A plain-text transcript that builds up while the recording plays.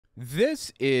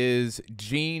This is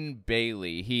Gene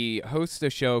Bailey. He hosts a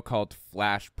show called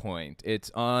Flashpoint.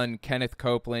 It's on Kenneth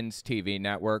Copeland's TV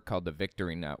network called the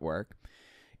Victory Network.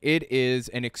 It is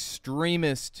an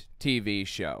extremist TV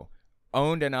show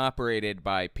owned and operated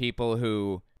by people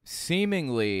who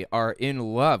seemingly are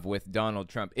in love with Donald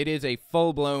Trump. It is a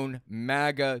full-blown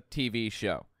MAGA TV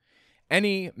show.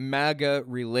 Any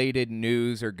MAGA-related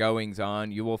news or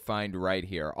goings-on you will find right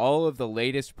here. All of the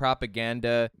latest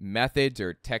propaganda methods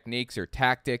or techniques or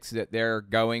tactics that they're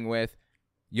going with,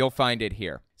 you'll find it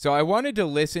here. So I wanted to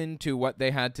listen to what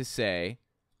they had to say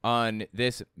on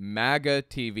this MAGA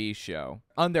TV show.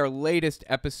 On their latest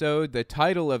episode, the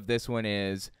title of this one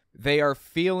is, They Are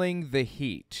Feeling the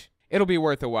Heat. It'll be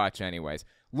worth a watch anyways.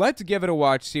 Let's give it a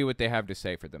watch, see what they have to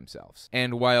say for themselves.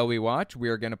 And while we watch, we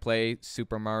are going to play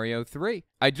Super Mario 3.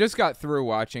 I just got through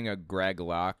watching a Greg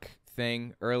Locke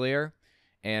thing earlier,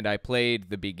 and I played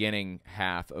the beginning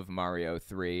half of Mario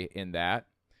 3 in that.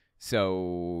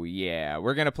 So, yeah,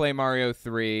 we're going to play Mario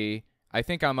 3. I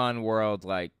think I'm on world,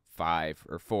 like, 5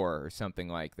 or 4 or something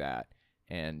like that.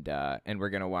 And we're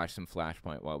going to watch some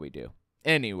Flashpoint while we do.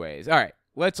 Anyways, all right,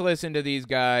 let's listen to these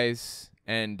guys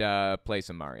and play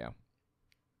some Mario.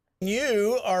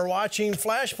 You are watching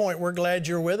Flashpoint. We're glad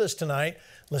you're with us tonight.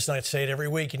 Listen, I say it every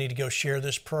week. You need to go share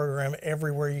this program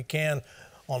everywhere you can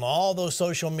on all those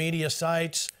social media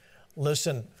sites.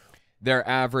 Listen. Their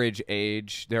average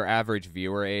age, their average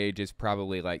viewer age is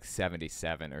probably like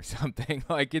 77 or something.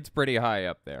 Like, it's pretty high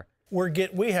up there.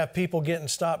 We have people getting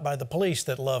stopped by the police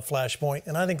that love Flashpoint,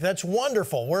 and I think that's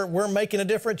wonderful. We're making a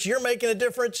difference. You're making a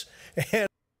difference. And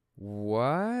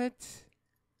what?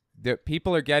 That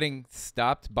people are getting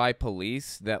stopped by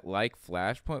police that like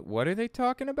Flashpoint? What are they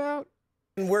talking about?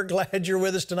 We're glad you're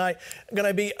with us tonight. Going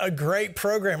to be a great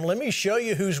program. Let me show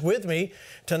you who's with me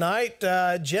tonight.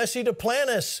 Jesse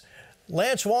Duplantis,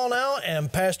 Lance Wallnow,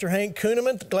 and Pastor Hank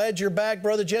Kuhneman. Glad you're back,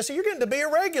 Brother Jesse. You're getting to be a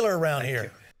regular around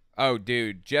here. Oh,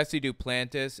 dude, Jesse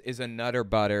Duplantis is a nutter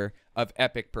butter of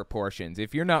epic proportions.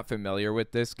 If you're not familiar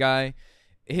with this guy,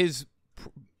 his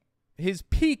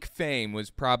peak fame was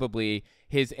probably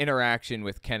his interaction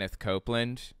with Kenneth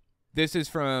Copeland. This is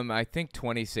from, I think,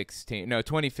 2015,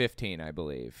 I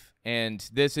believe. And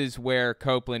this is where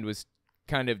Copeland was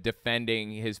kind of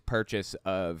defending his purchase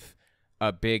of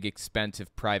a big,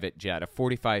 expensive private jet, a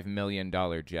 $45 million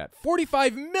jet.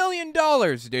 $45 million,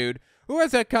 dude! Who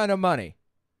has that kind of money?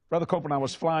 Brother Copeland, I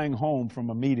was flying home from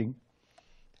a meeting,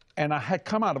 and I had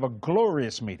come out of a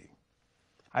glorious meeting.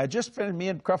 I had just finished, me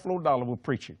and Creflo Dollar were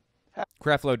preaching.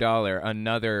 Creflo Dollar,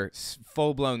 another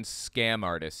full-blown scam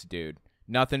artist, dude.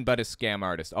 Nothing but a scam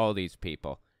artist, all these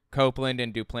people. Copeland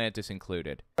and Duplantis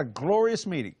included. A glorious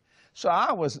meeting. So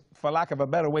I was, for lack of a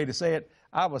better way to say it,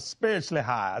 I was spiritually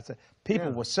high. I said,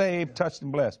 people were saved, touched,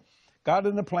 and blessed. Got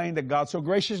in the plane that God so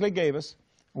graciously gave us,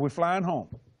 and we're flying home.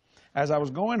 As I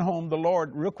was going home, the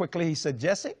Lord, real quickly, he said,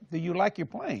 Jesse, do you like your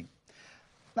plane?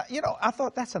 Now, you know, I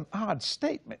thought that's an odd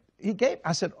statement.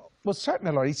 I said, well,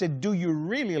 certainly, Lord. He said, do you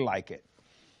really like it?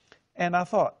 And I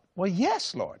thought, well,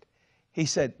 yes, Lord.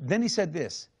 Then he said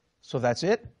this, so that's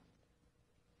it?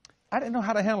 I didn't know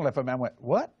how to handle it for me. I went,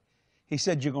 what? He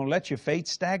said, you're going to let your faith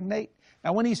stagnate?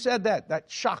 Now, when he said that, that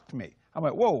shocked me. I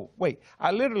went, whoa, wait.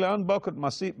 I literally unbuckled my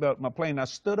seatbelt in my plane. I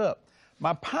stood up.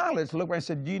 My pilots looked at me and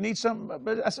said, do you need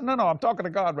something? I said, no, I'm talking to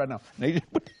God right now. And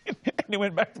he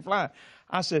went back to flying.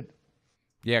 I said,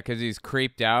 yeah, because he's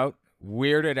creeped out,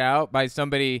 weirded out by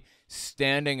somebody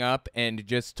standing up and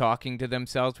just talking to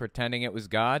themselves, pretending it was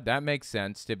God. That makes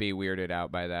sense to be weirded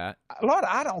out by that. Lord,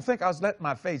 I don't think I was letting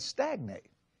my faith stagnate.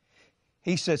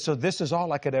 He said, so this is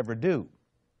all I could ever do.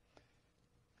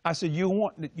 I said,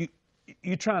 you're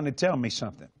trying to tell me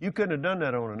something. You couldn't have done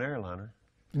that on an airliner.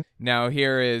 Now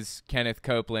here is Kenneth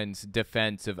Copeland's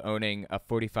defense of owning a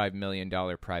 $45 million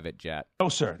private jet. No,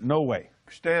 sir, no way.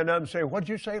 Stand up and say, what'd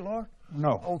you say, Lord?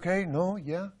 No. Okay, no,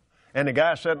 yeah. And the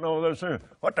guy sitting over there saying,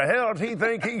 what the hell does he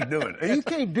think he's doing? You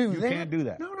can't do that. You can't do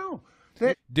that. No.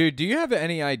 Dude, do you have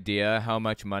any idea how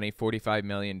much money $45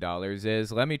 million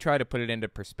is? Let me try to put it into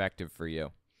perspective for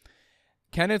you.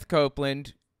 Kenneth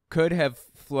Copeland could have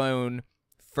flown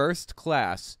first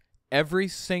class every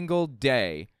single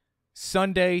day,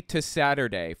 Sunday to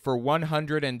Saturday, for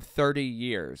 130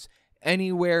 years,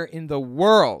 anywhere in the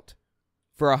world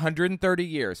for 130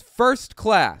 years, first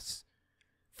class,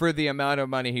 for the amount of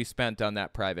money he spent on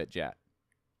that private jet.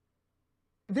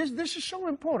 This is so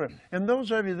important. And those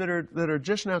of you that are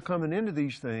just now coming into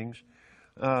these things,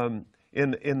 in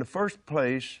the first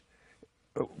place,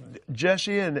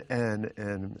 Jesse and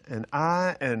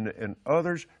I and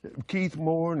others, Keith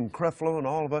Moore and Creflo and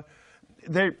all of us,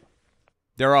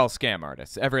 they're all scam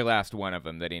artists, every last one of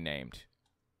them that he named.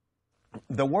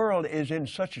 the world is in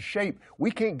such a shape,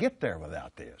 we can't get there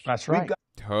without this. That's We've right. got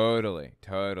Totally.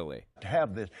 to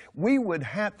have this. We would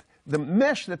have, the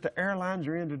mess that the airlines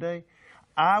are in today,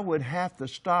 I would have to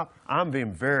stop. I'm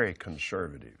being very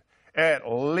conservative.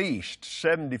 At least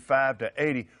 75 to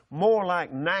 80, more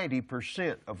like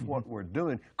 90% of what we're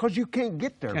doing, because you can't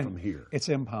get there from here. It's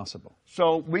impossible.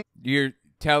 So You're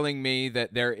telling me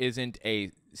that there isn't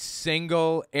a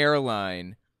single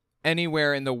airline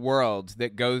anywhere in the world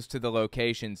that goes to the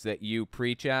locations that you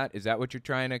preach at? Is that what you're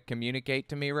trying to communicate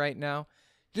to me right now?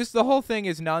 Just the whole thing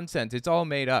is nonsense. It's all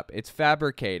made up. It's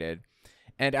fabricated.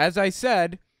 And as I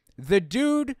said, the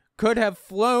dude could have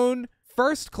flown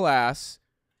first class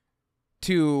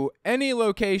to any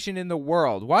location in the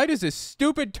world. Why does this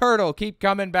stupid turtle keep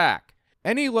coming back?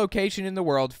 Any location in the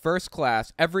world, first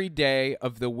class, every day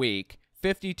of the week,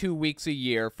 52 weeks a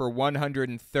year for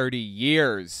 130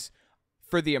 years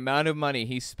for the amount of money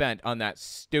he spent on that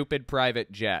stupid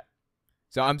private jet.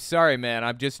 So I'm sorry, man.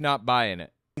 I'm just not buying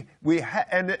it.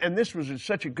 and this was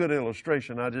such a good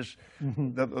illustration. I just,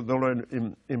 the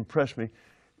Lord impressed me.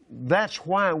 That's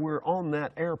why we're on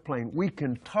that airplane. We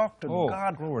can talk to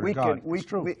God. Glory to God. It's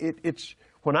true. It's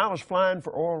when I was flying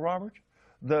for Oral Roberts,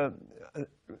 the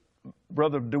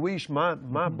Brother Deweese,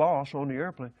 my boss on the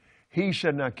airplane, he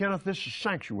said, "Now, Kenneth, this is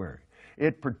sanctuary.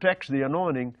 It protects the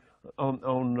anointing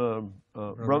on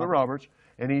Brother Roberts."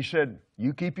 And he said,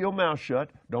 "You keep your mouth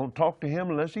shut. Don't talk to him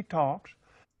unless he talks."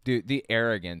 Dude, the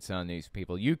arrogance on these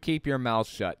people. You keep your mouth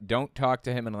shut. Don't talk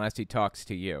to him unless he talks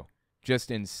to you. Just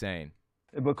insane.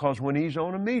 Because when he's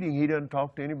on a meeting, he doesn't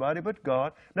talk to anybody but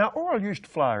God. Now, Oral used to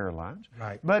fly airlines.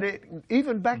 Right. But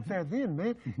even back there then,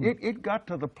 man, it got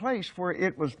to the place where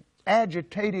it was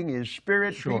agitating his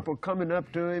spirit, people coming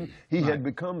up to him. He had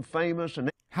become famous.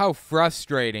 And How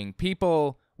frustrating.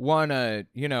 People want to,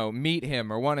 meet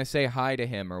him or want to say hi to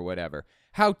him or whatever.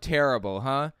 How terrible,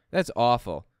 huh? That's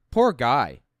awful. Poor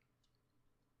guy.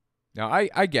 Now,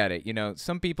 I get it.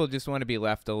 Some people just want to be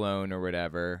left alone or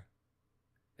whatever.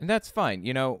 And that's fine.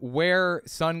 Wear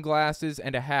sunglasses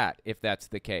and a hat if that's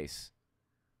the case.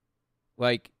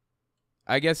 Like,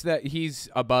 I guess that he's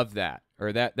above that,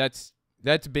 or that's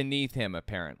beneath him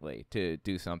apparently to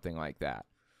do something like that.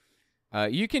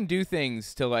 You can do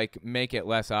things to like make it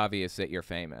less obvious that you're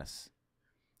famous.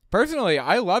 Personally,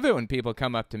 I love it when people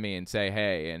come up to me and say,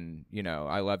 "Hey," and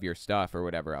I love your stuff or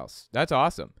whatever else. That's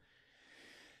awesome.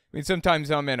 I mean, sometimes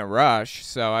I'm in a rush,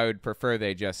 so I would prefer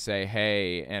they just say,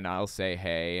 "Hey," and I'll say,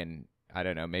 "Hey," and I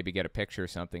don't know, maybe get a picture or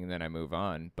something, and then I move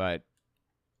on. But,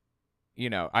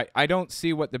 I don't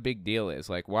see what the big deal is.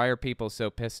 Like, why are people so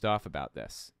pissed off about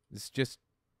this? It's just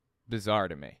bizarre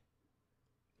to me.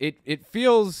 It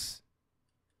feels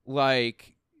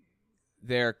like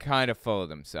they're kind of full of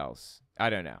themselves. I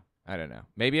don't know.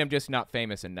 Maybe I'm just not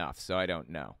famous enough, so I don't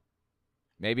know.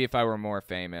 Maybe if I were more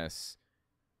famous,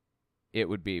 it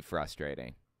would be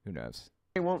frustrating. Who knows?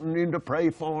 they wanting him to pray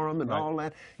for them and all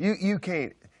that. You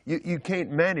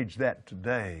can't manage that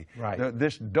today. Right.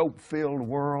 This dope-filled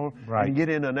world. Right. And get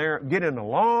in a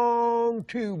long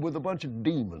tube with a bunch of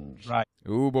demons. Right.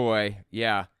 Ooh, boy.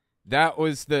 Yeah. That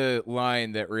was the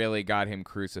line that really got him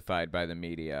crucified by the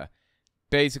media.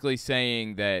 Basically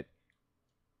saying that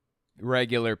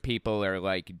regular people are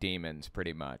like demons,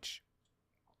 pretty much.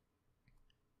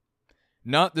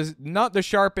 Not the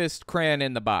sharpest crayon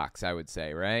in the box, I would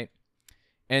say, right?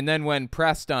 And then when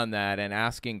pressed on that and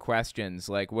asking questions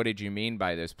like, what did you mean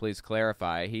by this? Please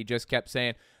clarify. He just kept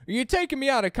saying, you're taking me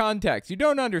out of context. You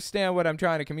don't understand what I'm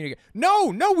trying to communicate.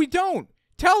 No, we don't.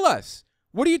 Tell us.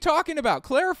 What are you talking about?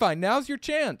 Clarify. Now's your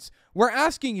chance. We're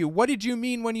asking you, what did you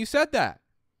mean when you said that?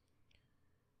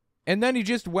 And then he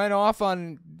just went off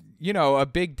on, a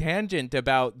big tangent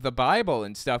about the Bible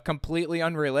and stuff, completely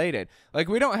unrelated. Like,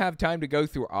 we don't have time to go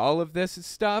through all of this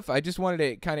stuff. I just wanted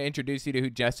to kind of introduce you to who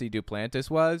Jesse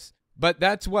Duplantis was. But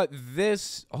that's what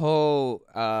this whole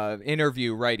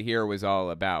interview right here was all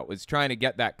about, was trying to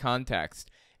get that context.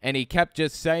 And he kept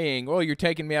just saying, oh, you're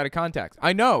taking me out of context.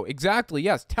 I know, exactly,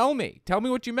 yes. Tell me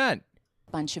what you meant.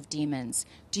 Bunch of demons.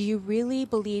 Do you really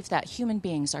believe that human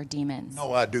beings are demons?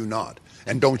 No, I do not.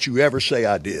 And don't you ever say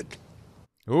I did.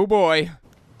 Oh, boy.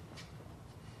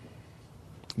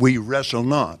 We wrestle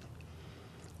not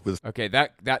with... Okay,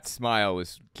 that smile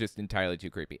was just entirely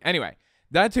too creepy. Anyway,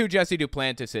 that's who Jesse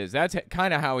Duplantis is. That's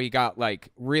kind of how he got,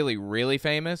 like, really, really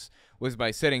famous, was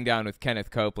by sitting down with Kenneth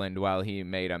Copeland while he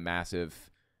made a massive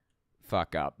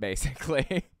fuck up,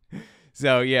 basically.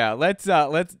 So, yeah, let's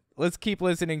keep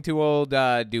listening to old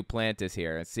Duplantis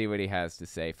here and see what he has to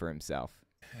say for himself.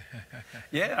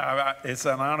 Yeah, it's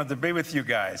an honor to be with you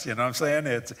guys. You know what I'm saying?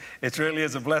 It really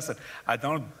is a blessing. I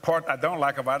don't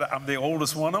like about it, I'm the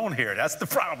oldest one on here. That's the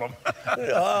problem.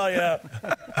 Oh, yeah.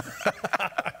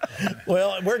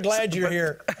 Well, we're glad you're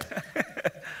here.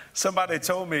 Somebody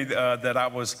told me that I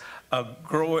was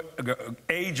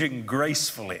aging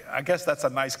gracefully. I guess that's a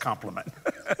nice compliment.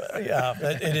 Yeah,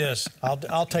 it is.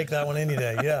 I'll take that one any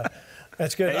day. Yeah,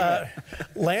 that's good.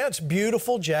 Lance,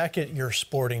 beautiful jacket you're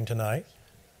sporting tonight.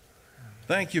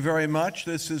 Thank you very much.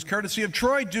 This is courtesy of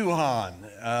Troy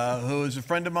Duhan, who is a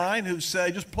friend of mine who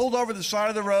said, just pulled over the side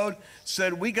of the road,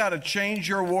 said, we got to change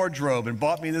your wardrobe, and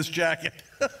bought me this jacket.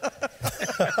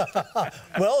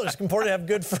 Well, it's important to have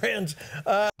good friends.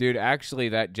 Dude, actually,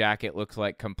 that jacket looks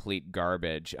like complete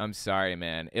garbage. I'm sorry,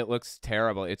 man. It looks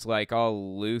terrible. It's like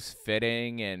all loose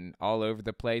fitting and all over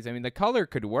the place. I mean, the color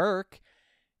could work.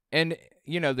 And,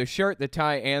 you know, the shirt, the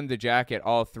tie, and the jacket,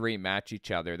 all three match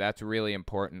each other. That's really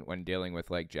important when dealing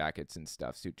with, like, jackets and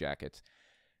stuff, suit jackets.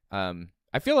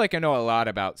 I feel like I know a lot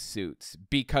about suits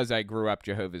because I grew up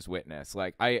Jehovah's Witness.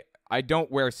 Like, I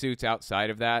don't wear suits outside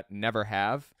of that, never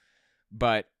have,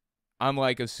 but I'm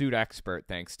like a suit expert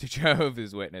thanks to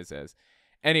Jehovah's Witnesses.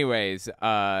 Anyways,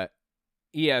 yeah,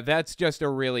 that's just a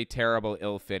really terrible,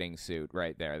 ill-fitting suit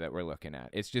right there that we're looking at.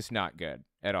 It's just not good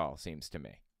at all, seems to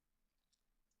me.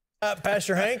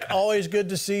 Pastor Hank, always good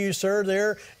to see you, sir.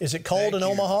 There, is it cold in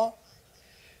Omaha?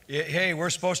 Hey,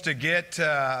 we're supposed to get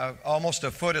almost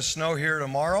a foot of snow here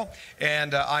tomorrow,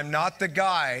 and I'm not the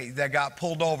guy that got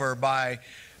pulled over by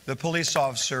the police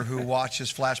officer who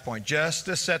watches Flashpoint, just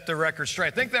to set the record straight.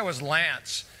 I think that was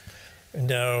Lance.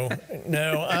 No,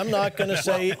 I'm not going to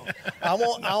say. I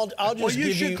won't. I'll just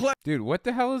give you. Dude, what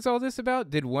the hell is all this about?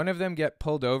 Did one of them get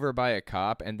pulled over by a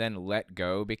cop and then let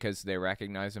go because they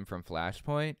recognize him from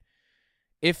Flashpoint?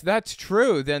 If that's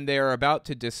true, then they are about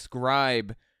to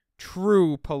describe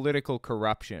true political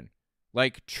corruption,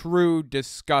 like true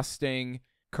disgusting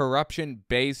corruption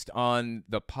based on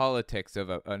the politics of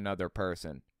another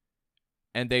person.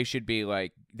 And they should be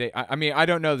like, I mean, I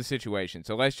don't know the situation,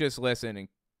 so let's just listen and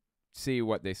see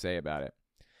what they say about it.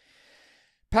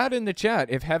 Pat in the chat,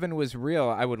 if heaven was real,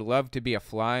 I would love to be a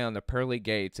fly on the pearly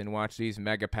gates and watch these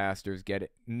mega pastors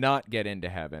not get into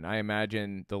heaven. I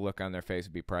imagine the look on their face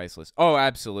would be priceless. Oh,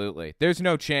 absolutely. There's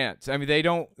no chance. I mean,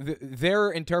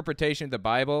 their interpretation of the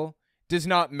Bible does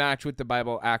not match what the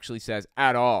Bible actually says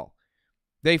at all.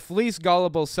 They fleece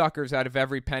gullible suckers out of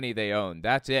every penny they own.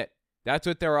 That's it. That's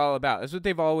what they're all about. That's what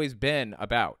they've always been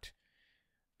about.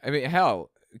 I mean,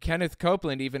 hell, Kenneth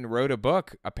Copeland even wrote a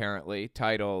book, apparently,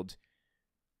 titled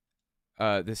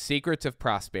The Secrets of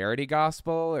Prosperity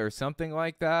Gospel or something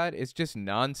like that. It's just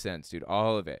nonsense, dude,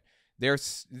 all of it. They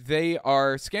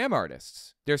are scam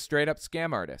artists. They're straight up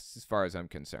scam artists, as far as I'm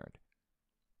concerned.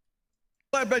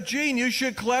 But, Gene, you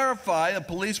should clarify. A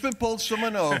policeman pulled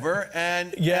someone over,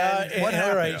 and what happened?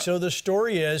 All right, so the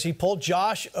story is he pulled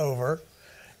Josh over,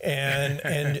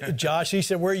 and Josh, he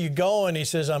said, where are you going? He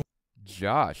says, I'm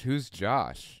Josh. Who's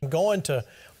Josh? going to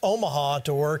Omaha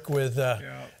to work with,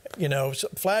 you know,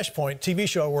 Flashpoint, TV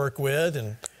show I work with.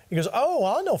 And he goes, oh,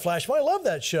 I know Flashpoint. I love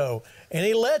that show. And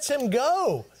he lets him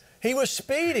go. He was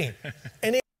speeding.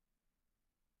 And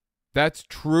That's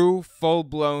true,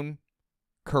 full-blown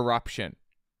corruption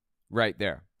right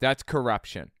there. That's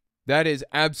corruption. That is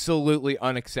absolutely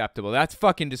unacceptable. That's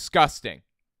fucking disgusting.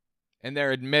 And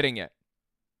they're admitting it.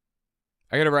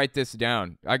 I got to write this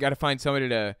down. I got to find somebody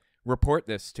to report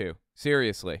this to.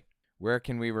 Seriously. Where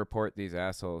can we report these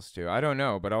assholes to? I don't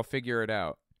know, but I'll figure it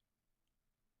out.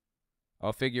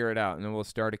 I'll figure it out, and then we'll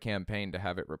start a campaign to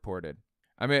have it reported.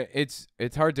 I mean, it's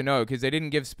hard to know because they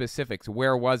didn't give specifics.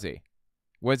 Where was he?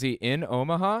 Was he in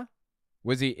Omaha?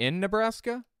 Was he in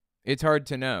Nebraska? It's hard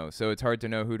to know, so it's hard to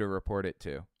know who to report it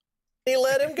to. he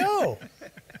let him go.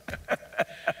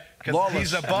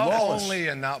 He's above only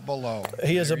and not below.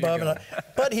 He is above and not.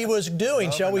 But he was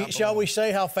doing, shall we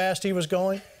say how fast he was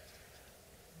going?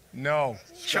 No.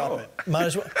 Sure. Might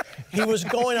as well. He was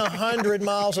going 100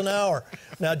 miles an hour.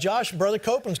 Now, Josh, Brother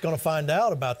Copeland's going to find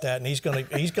out about that, and he's going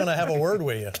to have a word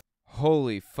with you.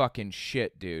 Holy fucking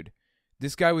shit, dude.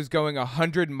 This guy was going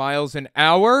 100 miles an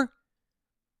hour?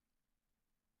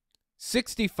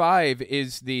 65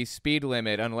 is the speed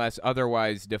limit unless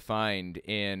otherwise defined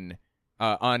in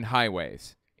on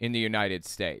highways in the United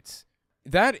States.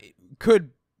 That could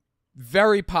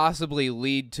very possibly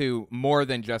lead to more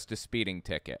than just a speeding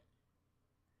ticket.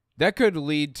 That could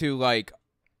lead to, like,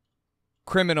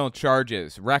 criminal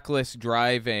charges, reckless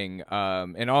driving,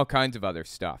 and all kinds of other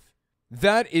stuff.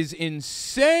 That is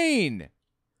insane!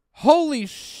 Holy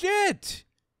shit!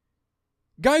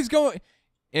 Guys going...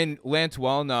 And Lance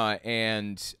Walnut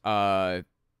and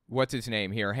what's his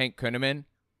name here, Hank Kunneman,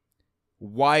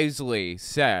 wisely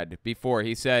said before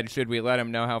he said, should we let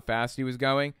him know how fast he was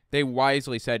going? They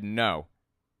wisely said no.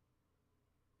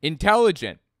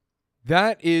 Intelligent.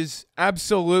 That is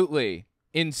absolutely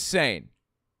insane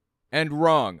and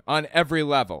wrong on every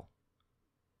level.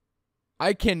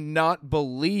 I cannot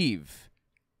believe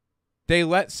they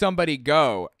let somebody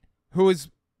go who is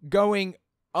going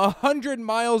 100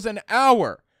 miles an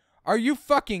hour. Are you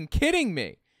fucking kidding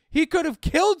me? He could have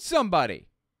killed somebody.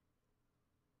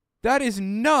 That is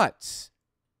nuts.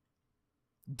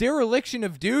 Dereliction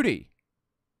of duty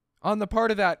on the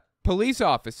part of that police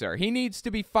officer. He needs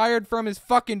to be fired from his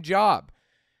fucking job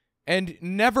and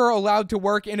never allowed to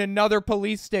work in another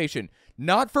police station.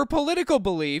 Not for political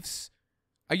beliefs.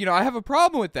 You know, I have a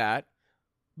problem with that.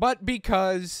 But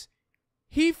because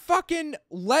he fucking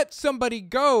let somebody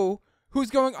go who's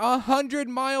going 100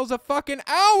 miles a fucking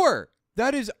hour.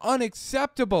 That is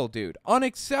unacceptable, dude.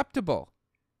 Unacceptable.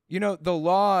 You know, the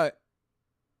law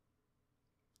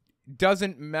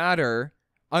doesn't matter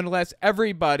unless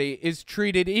everybody is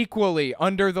treated equally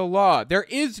under the law. There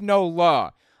is no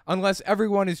law unless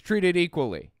everyone is treated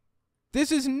equally.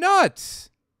 This is nuts.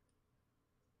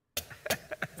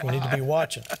 We need to be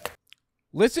watching.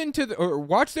 Listen to or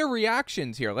watch their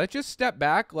reactions here. Let's just step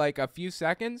back like a few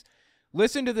seconds.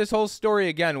 Listen to this whole story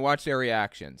again. Watch their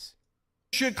reactions.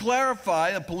 Should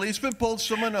clarify, a policeman pulled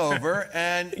someone over,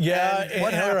 and yeah, and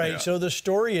what happened? All right. So the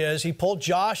story is he pulled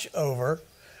Josh over,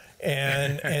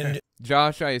 and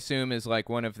Josh, I assume, is like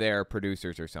one of their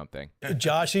producers or something.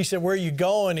 Josh, he said, "Where are you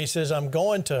going?" He says, "I'm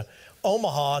going to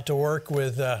Omaha to work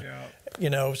with, you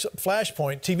know,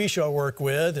 Flashpoint TV show I work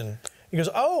with." And he goes,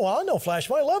 "Oh, I know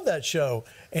Flashpoint. I love that show."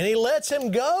 And he lets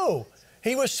him go.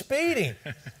 He was speeding,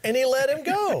 and he let him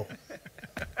go.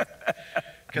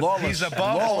 He's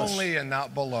above only and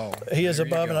not below. He is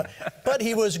above and but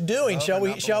he was doing.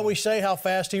 Shall we say how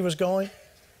fast he was going?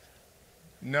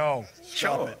 No.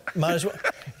 Show it. Might as well.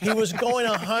 He was going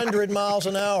 100 miles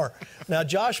an hour. Now,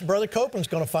 Josh, Brother Copeland's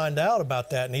going to find out about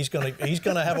that, and he's going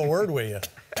to have a word with you.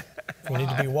 We need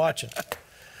to be watching.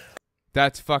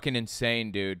 That's fucking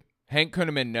insane, dude. Hank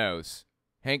Kunneman knows.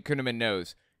 Hank Kunneman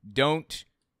knows. Don't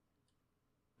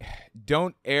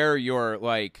air your,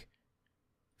 like,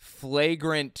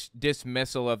 flagrant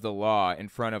dismissal of the law in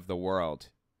front of the world.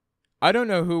 I don't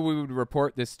know who we would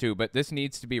report this to, but this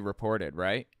needs to be reported,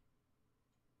 right?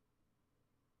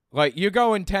 Like, you're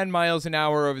going 10 miles an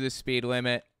hour over the speed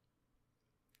limit,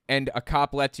 and a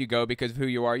cop lets you go because of who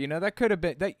you are. You know, that could have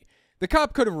been... the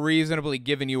cop could have reasonably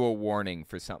given you a warning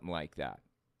for something like that.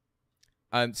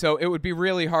 So it would be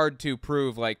really hard to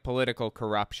prove, like, political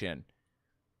corruption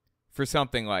for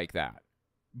something like that.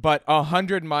 But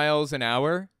 100 miles an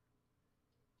hour,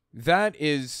 that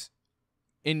is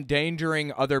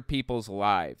endangering other people's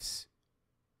lives.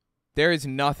 There is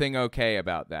nothing okay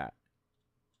about that.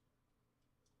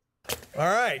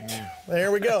 All right.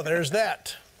 There we go. There's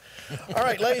that. All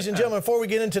right, ladies and gentlemen, before we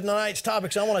get into tonight's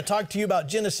topics, I want to talk to you about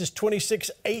Genesis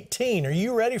 26:18. Are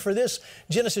you ready for this?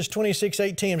 Genesis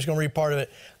 26:18, I'm just going to read part of it.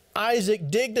 Isaac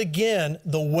digged again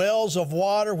the wells of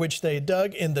water which they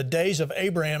dug in the days of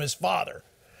Abraham his father.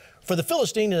 For the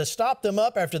Philistine had stopped them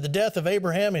up after the death of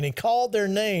Abraham, and he called their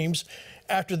names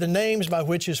after the names by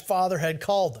which his father had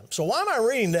called them. So why am I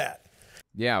reading that?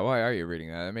 Yeah, why are you reading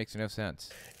that? That makes no sense.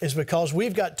 Is because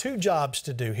we've got two jobs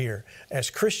to do here.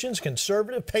 As Christians,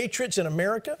 conservative, patriots in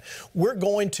America, we're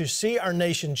going to see our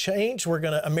nation change.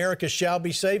 America shall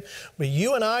be saved. But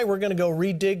you and I, we're going to go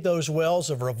redig those wells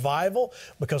of revival,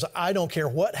 because I don't care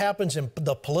what happens in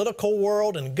the political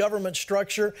world and government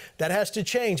structure, that has to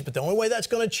change. But the only way that's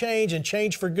going to change, and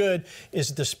change for good,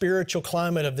 is the spiritual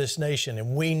climate of this nation.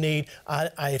 And we need,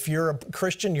 if you're a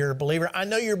Christian, you're a believer, I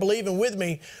know you're believing with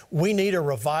me, we need a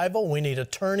revival. We need a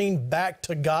turning back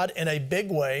to God in a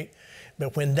big way.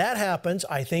 But when that happens,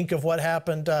 I think of what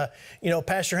happened,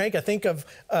 Pastor Hank, I think of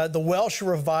the Welsh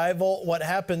revival, what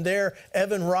happened there.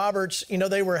 Evan Roberts,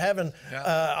 they were having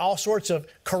all sorts of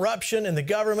corruption in the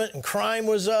government, and crime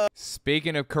was up.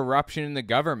 Speaking of corruption in the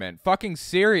government, fucking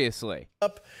seriously.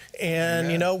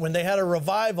 And, when they had a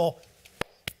revival,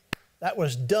 that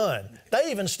was done.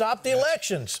 They even stopped the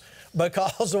elections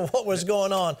because of what was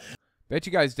going on. Bet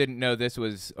you guys didn't know this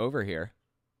was over here.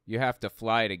 You have to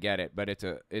fly to get it, but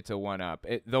it's a one-up.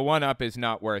 The one-up is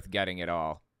not worth getting at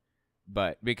all,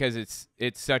 but because it's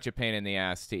such a pain in the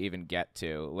ass to even get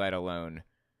to, let alone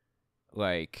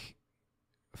like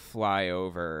fly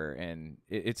over, and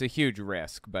it's a huge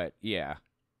risk. But yeah,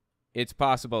 it's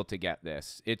possible to get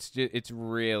this. It's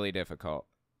really difficult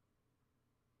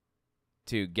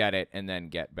to get it and then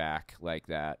get back like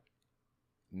that.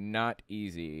 Not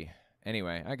easy.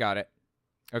 Anyway, I got it.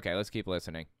 Okay, let's keep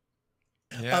listening.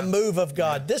 A move of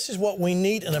God. This is what we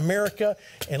need in America.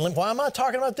 And why am I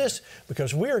talking about this?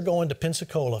 Because we are going to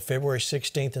Pensacola February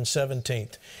 16th and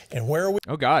 17th. And where are we?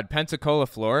 Oh, God, Pensacola,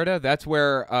 Florida? That's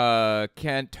where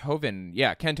Kent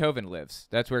Hovind lives.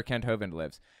 That's where Kent Hovind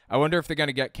lives. I wonder if they're going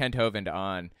to get Kent Hovind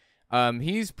on.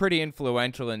 He's pretty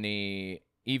influential in the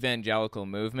evangelical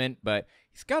movement, but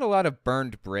he's got a lot of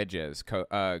burned bridges,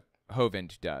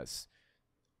 Hovind does.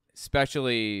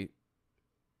 Especially,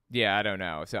 yeah, I don't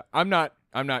know. So I'm not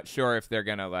sure if they're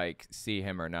going to, like, see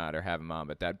him or not or have him on,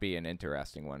 but that'd be an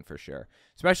interesting one for sure.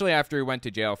 Especially after he went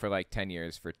to jail for, like, 10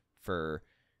 years for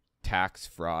tax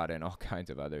fraud and all kinds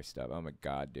of other stuff. Oh, my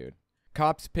God, dude.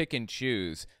 Cops pick and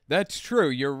choose. That's true.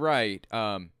 You're right.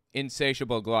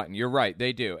 Insatiable glutton. You're right.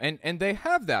 They do. And they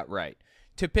have that right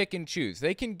to pick and choose.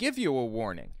 They can give you a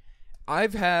warning.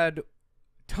 I've had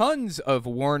tons of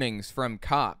warnings from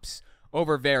cops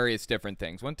over various different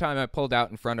things. One time I pulled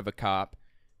out in front of a cop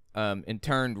and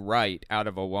turned right out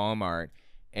of a Walmart,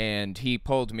 and he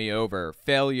pulled me over,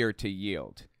 failure to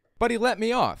yield. But he let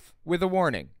me off with a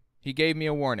warning. He gave me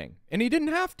a warning, and he didn't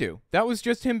have to. That was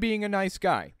just him being a nice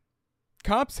guy.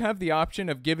 Cops have the option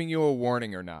of giving you a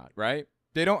warning or not, right?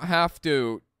 They don't have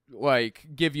to, like,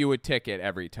 give you a ticket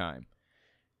every time.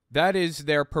 That is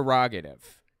their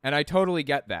prerogative, and I totally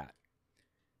get that.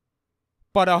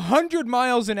 But 100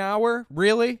 miles an hour?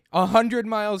 Really? 100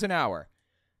 miles an hour?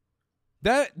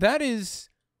 That is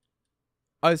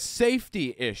a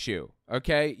safety issue,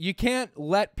 okay? You can't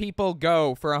let people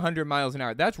go for 100 miles an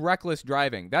hour. That's reckless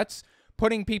driving. That's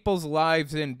putting people's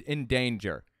lives in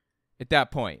danger at that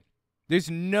point.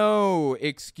 There's no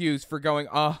excuse for going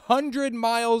 100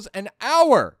 miles an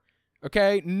hour,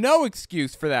 okay? No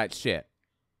excuse for that shit.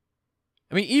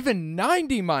 I mean, even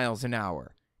 90 miles an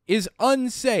hour is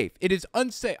unsafe. It is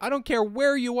unsafe. I don't care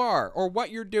where you are or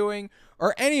what you're doing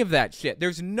or any of that shit.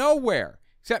 There's nowhere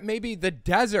except maybe the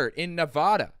desert in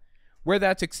Nevada where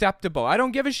that's acceptable. I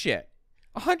don't give a shit.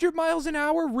 100 miles an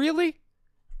hour? Really?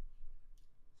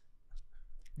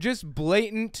 Just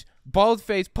blatant,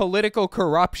 bald-faced political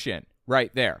corruption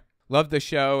right there. Love the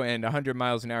show, and 100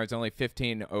 miles an hour is only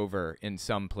 15 over in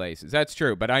some places. That's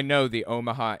true, but I know the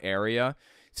Omaha area.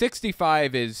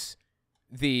 65 is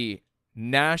the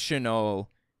national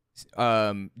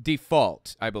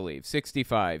default, I believe.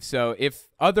 65. So if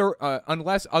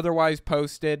unless otherwise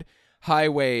posted,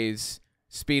 highways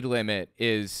speed limit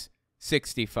is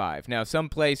 65. Now some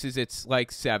places it's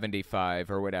like 75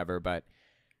 or whatever, but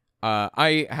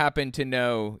I happen to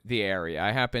know the area.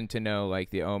 I happen to know like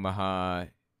the Omaha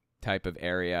type of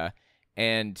area,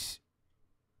 and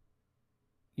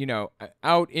you know,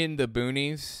 out in the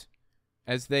boonies,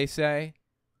 as they say,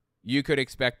 you could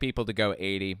expect people to go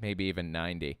 80, maybe even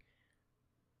 90.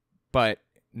 But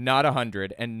not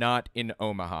 100, and not in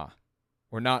Omaha.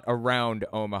 Or not around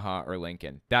Omaha or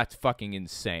Lincoln. That's fucking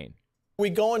insane.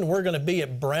 We're going to be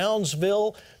at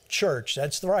Brownsville Church.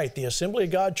 That's right, the Assembly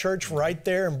of God Church right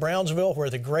there in Brownsville,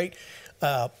 where the great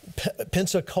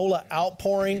Pensacola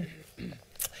outpouring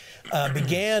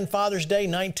began. Father's Day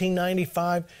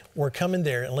 1995. We're coming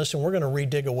there. And listen, we're going to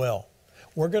redig a well.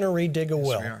 We're going to redig a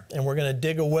well, and we're going to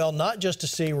dig a well not just to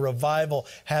see revival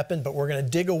happen, but we're going to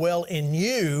dig a well in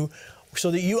you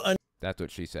so that you that's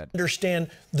what she said. Understand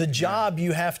the job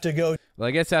you have to go. Well,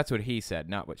 I guess that's what he said,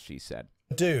 not what she said.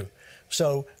 Do.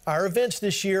 So our events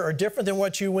this year are different than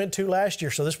what you went to last year,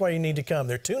 so that's why you need to come.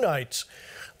 There are 2 nights.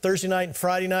 Thursday night and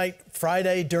Friday night.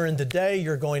 Friday during the day,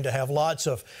 you're going to have lots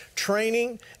of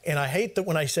training. And I hate that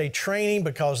when I say training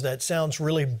because that sounds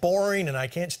really boring, and I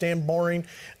can't stand boring.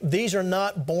 These are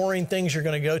not boring things you're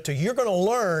going to go to. You're going to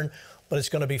learn, but it's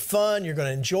going to be fun. You're going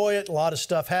to enjoy it. A lot of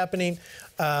stuff happening.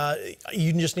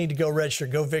 You just need to go register.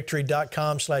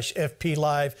 GoVictory.com/FP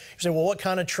Live. You say, well, what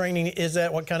kind of training is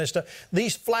that? What kind of stuff?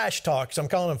 These flash talks, I'm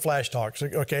calling them flash talks,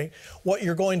 okay? What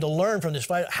you're going to learn from this,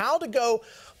 how to go.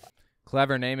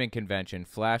 Clever naming convention,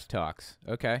 flash talks.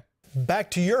 Okay.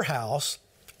 Back to your house,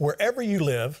 wherever you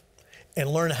live, and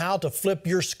learn how to flip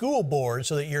your school board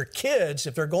so that your kids,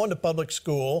 if they're going to public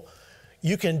school,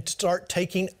 you can start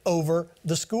taking over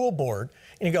the school board.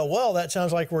 And you go, well, that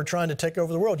sounds like we're trying to take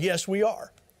over the world. Yes, we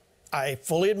are. I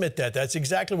fully admit that. That's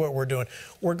exactly what we're doing.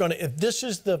 We're going to, if this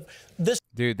is the, this.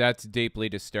 Dude, that's deeply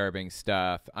disturbing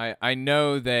stuff. I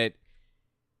know that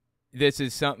this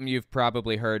is something you've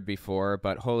probably heard before,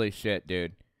 but holy shit,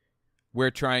 dude.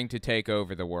 We're trying to take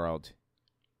over the world.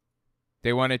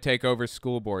 They want to take over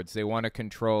school boards. They want to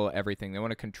control everything. They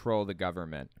want to control the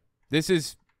government. This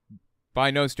is,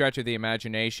 by no stretch of the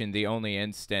imagination, the only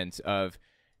instance of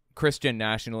Christian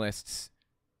nationalists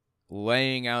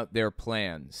laying out their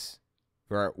plans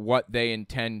for what they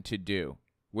intend to do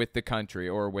with the country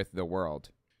or with the world.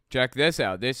 Check this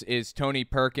out. This is Tony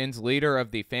Perkins, leader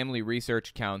of the Family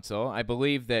Research Council. I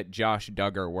believe that Josh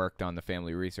Duggar worked on the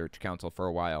Family Research Council for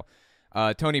a while.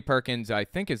 Tony Perkins, I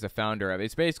think, is the founder of it.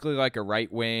 It's basically like a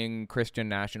right-wing Christian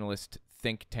nationalist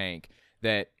think tank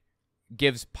that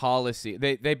gives policy.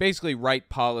 They basically write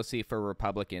policy for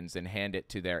Republicans and hand it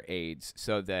to their aides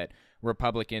so that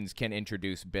Republicans can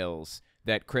introduce bills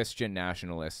that Christian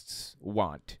nationalists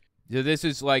want. So this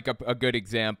is like a good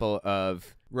example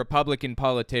of Republican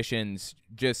politicians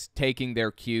just taking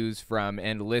their cues from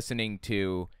and listening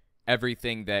to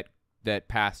everything that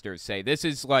pastors say. This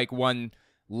is like one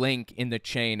link in the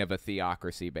chain of a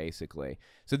theocracy, basically.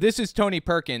 So this is Tony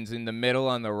Perkins in the middle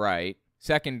on the right,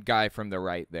 second guy from the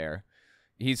right there.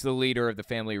 He's the leader of the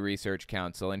Family Research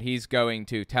Council, and he's going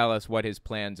to tell us what his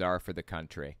plans are for the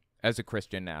country as a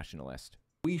Christian nationalist.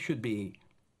 We should be,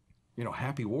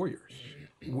 happy warriors.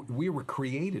 We were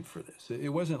created for this. It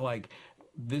wasn't like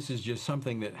this is just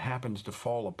something that happens to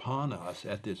fall upon us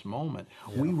at this moment.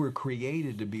 Yeah. We were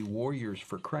created to be warriors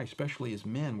for Christ, especially as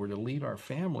men. We're to lead our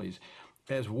families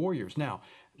as warriors. Now,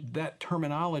 that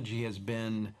terminology has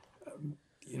been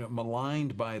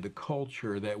maligned by the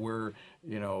culture that we're,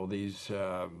 these,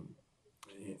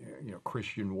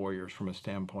 Christian warriors from a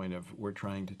standpoint of we're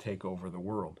trying to take over the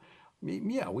world.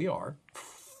 Yeah, we are.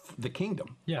 The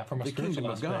kingdom. Yeah, from the kingdom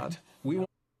of God.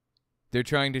 They're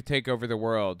trying to take over the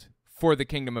world for the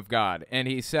kingdom of God. And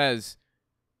he says,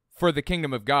 for the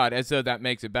kingdom of God, as though that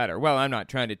makes it better. Well, I'm not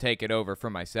trying to take it over for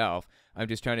myself. I'm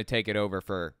just trying to take it over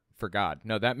for God.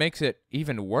 No, that makes it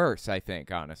even worse, I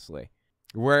think, honestly.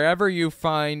 Wherever you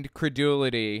find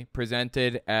credulity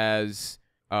presented as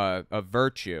a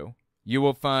virtue, you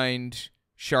will find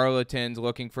charlatans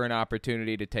looking for an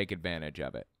opportunity to take advantage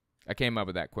of it. I came up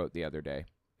with that quote the other day.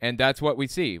 And that's what we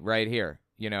see right here.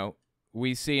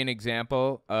 We see an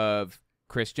example of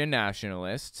Christian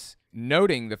nationalists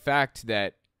noting the fact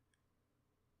that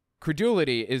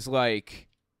credulity is like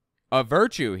a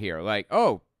virtue here. Like,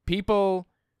 oh, people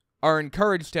are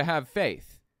encouraged to have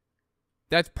faith.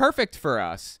 That's perfect for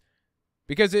us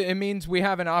because it means we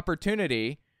have an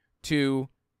opportunity to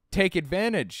take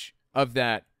advantage of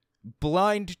that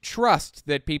blind trust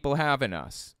that people have in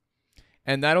us.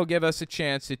 And that'll give us a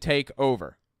chance to take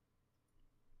over.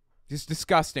 It's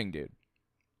disgusting, dude.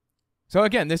 So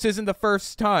again, this isn't the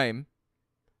first time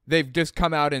they've just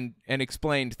come out and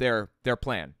explained their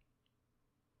plan.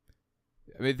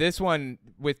 I mean, this one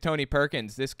with Tony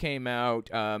Perkins, this came out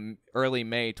early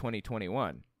May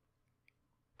 2021.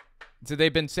 So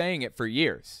they've been saying it for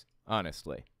years,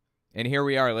 honestly. And here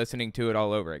we are listening to it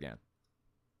all over again.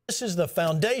 This is the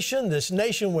foundation. This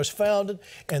nation was founded,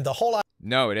 and the whole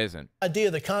No, it isn't. idea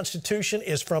of the Constitution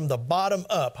is from the bottom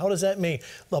up. How does that mean?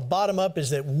 The bottom up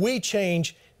is that we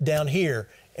change down here,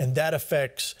 and that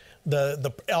affects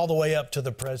the all the way up to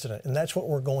the president. And that's what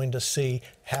we're going to see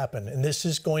happen. And this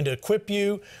is going to equip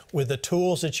you with the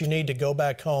tools that you need to go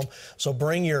back home. So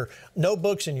bring your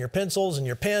notebooks and your pencils and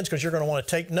your pens because you're going to want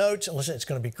to take notes. And listen, it's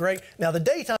going to be great. Now, the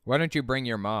daytime... Why don't you bring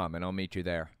your mom and I'll meet you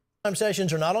there?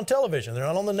 Sessions are not on television. They're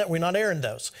not on the net. We're not airing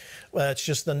those. It's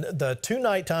just the two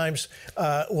night times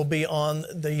will be on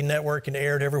the network and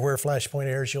aired everywhere Flashpoint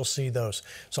airs. You'll see those.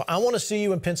 So I want to see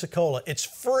you in Pensacola. It's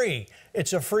free.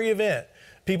 It's a free event.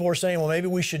 People were saying, well, maybe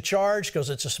we should charge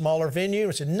because it's a smaller venue.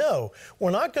 I said, no,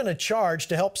 we're not going to charge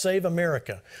to help save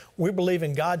America. We believe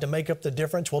in God to make up the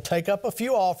difference. We'll take up a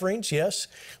few offerings, yes,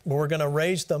 but we're going to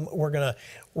raise them. We're going to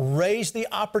raise the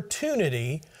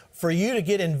opportunity for you to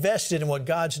get invested in what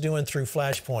God's doing through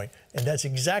Flashpoint. And that's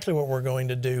exactly what we're going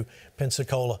to do,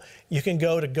 Pensacola. You can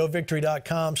go to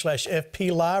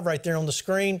govictory.com/FP Live right there on the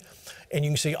screen, and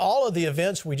you can see all of the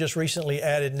events. We just recently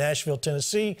added Nashville,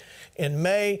 Tennessee in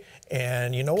May.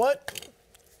 And you know what?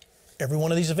 Every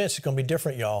one of these events is going to be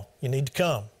different, y'all. You need to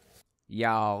come.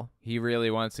 Y'all. He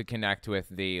really wants to connect with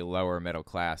the lower middle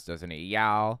class, doesn't he?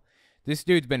 Y'all. This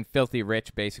dude's been filthy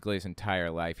rich basically his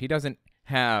entire life. He doesn't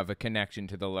have a connection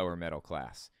to the lower middle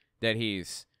class that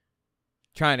he's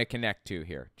trying to connect to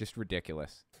here. Just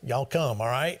ridiculous. Y'all come, all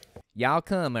right? Y'all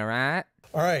come, all right?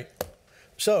 All right.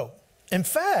 So, in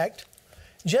fact,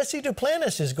 Jesse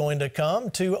Duplantis is going to come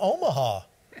to Omaha.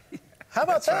 How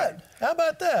about that? Right. How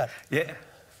about that? Yeah.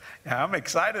 Yeah, I'm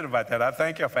excited about that. I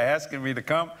thank you for asking me to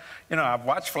come. You know, I've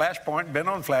watched Flashpoint, been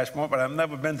on Flashpoint, but I've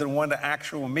never been to one of the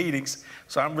actual meetings,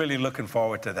 so I'm really looking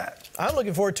forward to that. I'm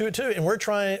looking forward to it, too, and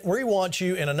we want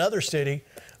you in another city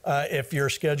if your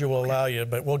schedule will allow you,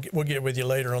 but we'll get with you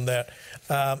later on that.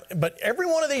 But every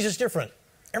one of these is different.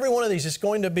 Every one of these is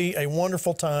going to be a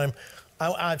wonderful time.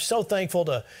 I'm so thankful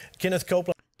to Kenneth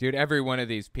Copeland. Dude, every one of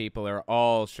these people are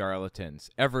all charlatans.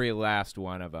 Every last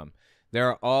one of them.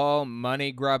 They're all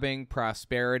money-grubbing,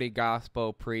 prosperity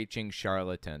gospel preaching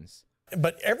charlatans.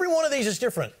 But every one of these is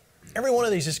different. Every one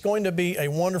of these is going to be a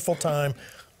wonderful time.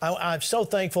 I'm so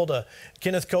thankful to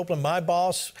Kenneth Copeland, my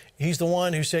boss. He's the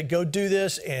one who said, go do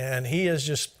this, and he has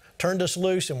just turned us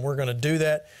loose, and we're going to do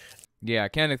that. Yeah,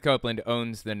 Kenneth Copeland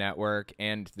owns the network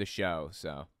and the show,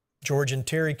 so. George and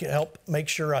Terry help make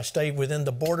sure I stay within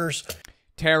the borders.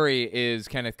 Terry is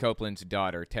Kenneth Copeland's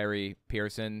daughter, Terry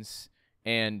Pearsons,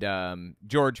 and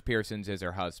George Pearsons is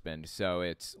her husband. So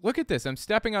it's, look at this, I'm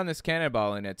stepping on this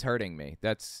cannonball and it's hurting me.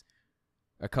 That's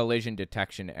a collision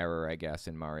detection error, I guess,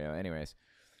 in Mario. Anyways,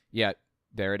 yeah,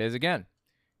 there it is again.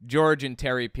 George and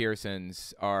Terry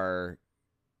Pearsons are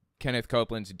Kenneth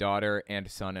Copeland's daughter and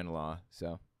son-in-law,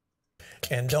 so.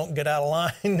 And don't get out of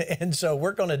line. And so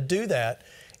we're going to do that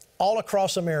all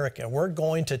across America. We're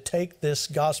going to take this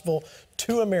gospel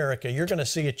to America. You're going to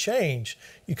see a change.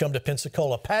 You come to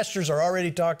Pensacola. Pastors are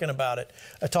already talking about it.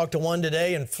 I talked to one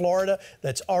today in Florida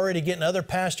that's already getting other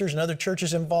pastors and other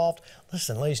churches involved.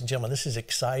 Listen, ladies and gentlemen, this is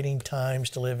exciting times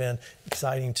to live in,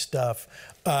 exciting stuff.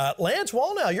 Lance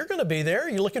Wallnow, you're going to be there.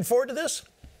 You looking forward to this?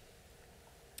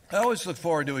 I always look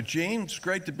forward to it, Gene. It's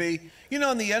great to be, you know,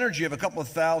 in the energy of a couple of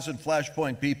thousand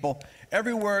Flashpoint people.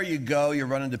 Everywhere you go, you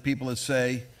run into people that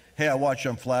say, hey, I watch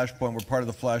on Flashpoint. We're part of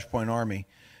the Flashpoint Army.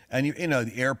 And, you know,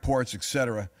 the airports,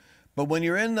 etc. But when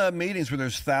you're in the meetings where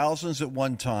there's thousands at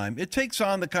one time, it takes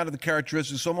on the kind of the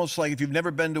characteristics, almost like if you've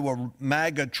never been to a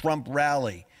MAGA Trump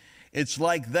rally. It's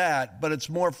like that, but it's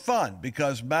more fun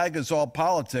because MAGA's all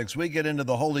politics. We get into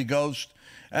the Holy Ghost.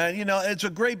 And, you know, it's a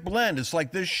great blend. It's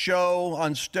like this show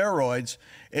on steroids.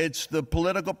 It's the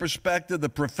political perspective, the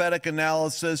prophetic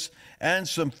analysis, and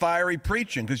some fiery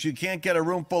preaching, because you can't get a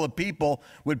room full of people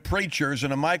with preachers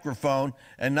and a microphone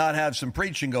and not have some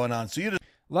preaching going on. So you just...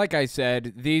 Like I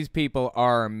said, these people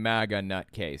are MAGA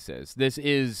nutcases. This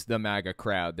is the MAGA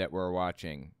crowd that we're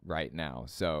watching right now.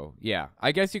 So, yeah,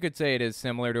 I guess you could say it is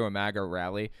similar to a MAGA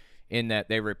rally in that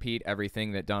they repeat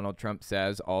everything that Donald Trump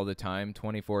says all the time,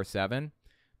 24/7.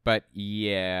 But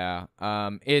yeah,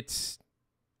 it's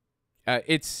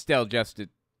still just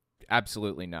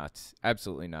absolutely nuts.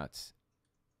 Absolutely nuts.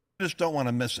 Just don't want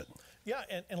to miss it. Yeah,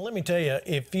 and let me tell you,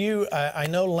 if you, I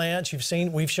know Lance,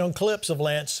 we've shown clips of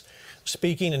Lance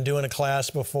speaking and doing a class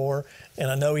before,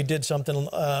 and I know he did something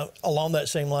along that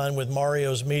same line with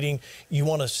Mario's meeting. You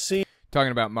want to see.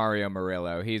 Talking about Mario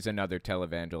Murillo, he's another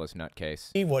televangelist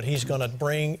nutcase. What he's going to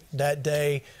bring that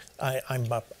day,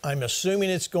 I'm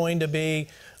assuming it's going to be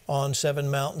on Seven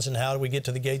Mountains and how do we get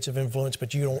to the gates of influence,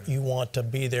 but you want to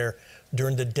be there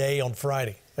during the day on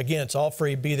Friday. Again, it's all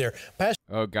free. Be there.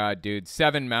 Oh, God, dude.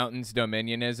 Seven Mountains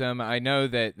Dominionism. I know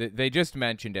that they just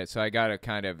mentioned it, so I got to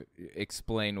kind of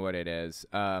explain what it is.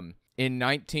 In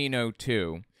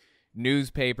 1902,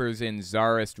 newspapers in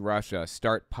Tsarist Russia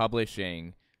start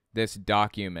publishing this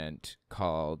document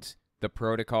called The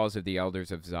Protocols of the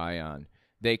Elders of Zion.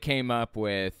 They came up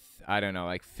with, I don't know,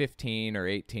 like 15 or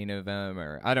 18 of them,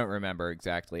 or I don't remember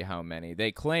exactly how many.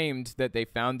 They claimed that they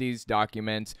found these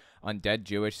documents on dead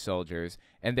Jewish soldiers,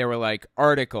 and they were like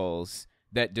articles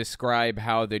that describe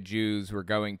how the Jews were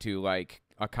going to like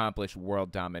accomplish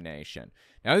world domination.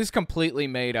 Now, this is completely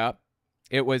made up.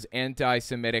 It was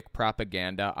anti-Semitic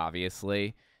propaganda,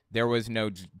 obviously. There was no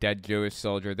dead Jewish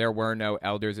soldier. There were no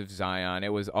elders of Zion.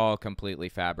 It was all completely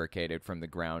fabricated from the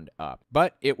ground up.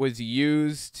 But it was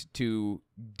used to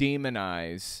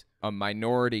demonize a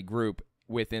minority group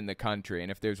within the country. And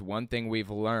if there's one thing we've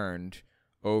learned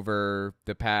over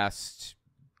the past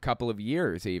couple of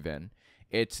years even,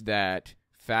 it's that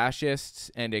fascists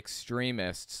and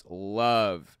extremists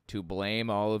love to blame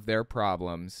all of their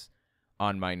problems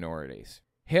on minorities.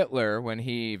 Hitler, when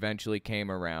he eventually came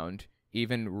around,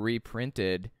 even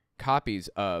reprinted copies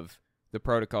of the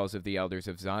Protocols of the Elders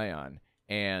of Zion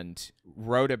and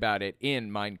wrote about it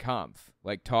in Mein Kampf,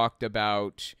 like talked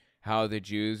about how the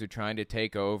Jews are trying to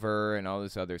take over and all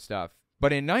this other stuff.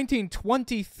 But in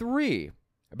 1923,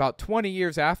 about 20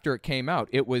 years after it came out,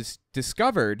 it was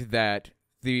discovered that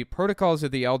the Protocols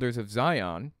of the Elders of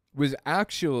Zion was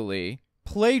actually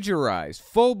plagiarized,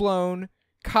 full-blown,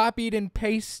 copied and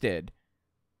pasted,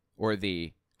 or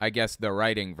I guess the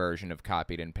writing version of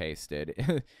copied and pasted,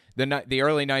 the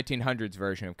early 1900s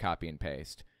version of copy and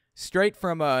paste, straight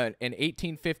from an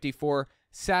 1854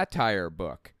 satire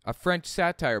book, a French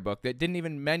satire book that didn't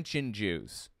even mention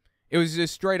Jews. It was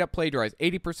just straight up plagiarized.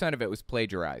 80% of it was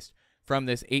plagiarized from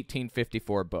this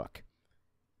 1854 book,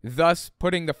 thus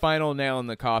putting the final nail in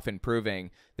the coffin, proving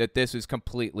that this was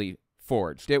completely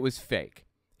forged. It was fake.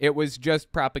 It was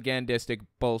just propagandistic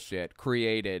bullshit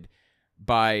created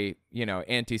by, you know,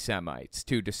 anti-Semites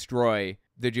to destroy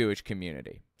the Jewish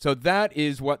community. So that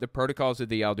is what the Protocols of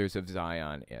the Elders of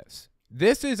Zion is.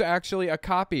 This is actually a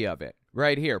copy of it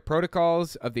right here.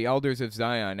 Protocols of the Elders of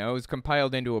Zion. Now, it was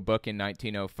compiled into a book in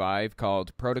 1905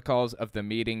 called Protocols of the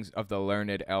Meetings of the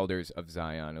Learned Elders of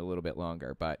Zion. A little bit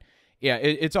longer, but yeah,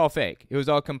 it's all fake. It was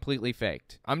all completely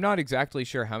faked. I'm not exactly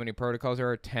sure how many protocols there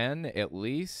are. 10 at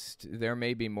least. There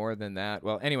may be more than that.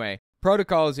 Well, anyway,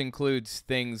 protocols includes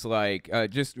things like,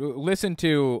 just listen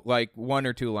to like 1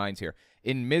 or 2 lines here.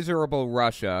 In miserable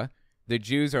Russia, the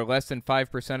Jews are less than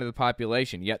 5% of the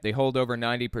population, yet they hold over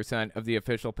 90% of the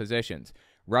official positions.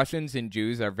 Russians and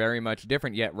Jews are very much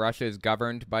different, yet Russia is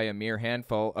governed by a mere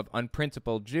handful of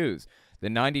unprincipled Jews. The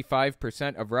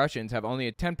 95% of Russians have only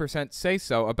a 10%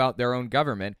 say-so about their own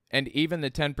government, and even the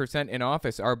 10% in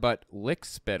office are but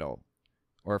lickspittle,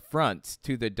 or fronts,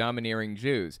 to the domineering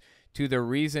Jews. To the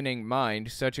reasoning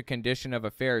mind, such a condition of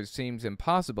affairs seems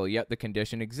impossible, yet the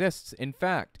condition exists. In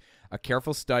fact, a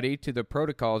careful study to the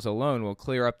protocols alone will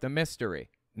clear up the mystery.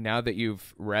 Now that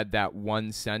you've read that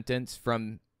one sentence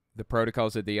from the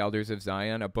Protocols of the Elders of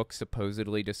Zion, a book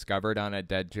supposedly discovered on a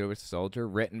dead Jewish soldier,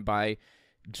 written by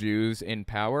Jews in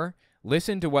power,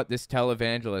 listen to what this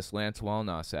televangelist Lance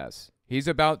Wallnau says. He's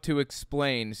about to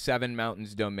explain Seven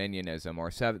Mountains Dominionism,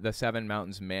 or the Seven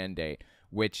Mountains Mandate,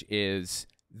 which is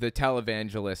the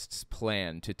televangelist's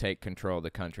plan to take control of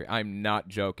the country. I'm not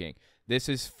joking. This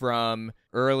is from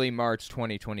early March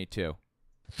 2022.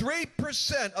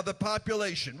 3% of the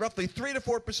population, roughly 3 to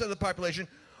 4% of the population,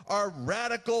 are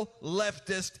radical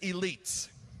leftist elites.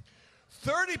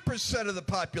 30% of the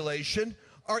population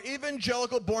are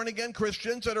evangelical born-again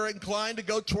Christians that are inclined to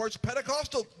go towards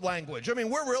Pentecostal language. I mean,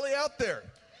 we're really out there.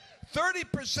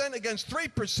 30% against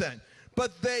 3%,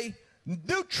 but they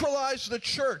neutralize the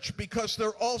church because they're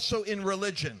also in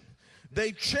religion.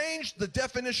 They changed the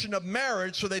definition of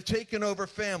marriage, so they've taken over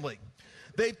family.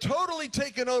 They've totally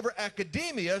taken over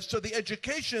academia, so the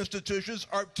education institutions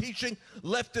are teaching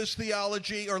leftist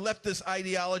theology or leftist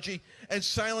ideology and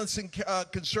silencing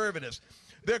conservatives.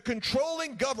 They're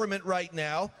controlling government right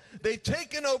now. They've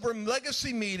taken over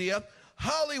legacy media,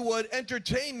 Hollywood,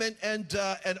 entertainment, and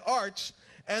arts,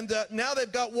 and now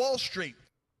they've got Wall Street.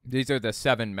 These are the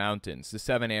 7 mountains, the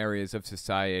 7 areas of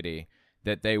society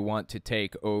that they want to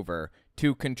take over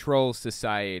to control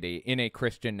society in a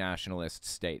Christian nationalist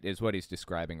state, is what he's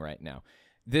describing right now.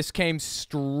 This came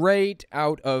straight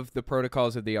out of the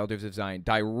Protocols of the Elders of Zion,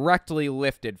 directly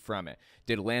lifted from it.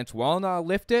 Did Lance Wallnau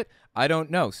lift it? I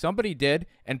don't know. Somebody did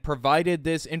and provided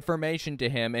this information to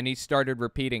him, and he started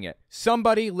repeating it.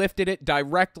 Somebody lifted it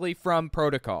directly from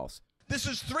Protocols. This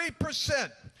is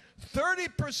 3%.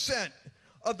 30%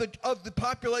 of the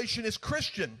population is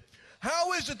Christian.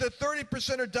 How is it that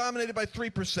 30% are dominated by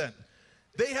 3%?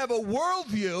 They have a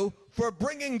worldview for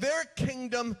bringing their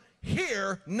kingdom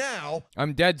here now.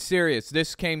 I'm dead serious.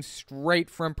 This came straight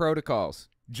from Protocols.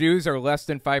 Jews are less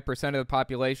than 5% of the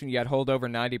population, yet hold over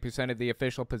 90% of the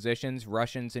official positions.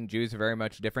 Russians and Jews are very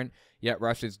much different, yet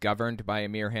Russia's governed by a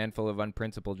mere handful of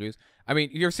unprincipled Jews. I mean,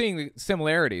 you're seeing the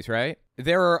similarities, right?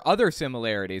 There are other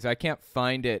similarities. I can't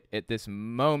find it at this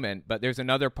moment, but there's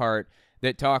another part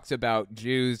that talks about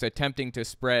Jews attempting to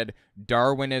spread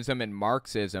Darwinism and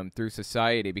Marxism through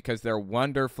society because they're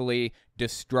wonderfully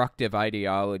destructive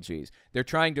ideologies. They're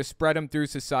trying to spread them through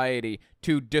society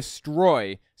to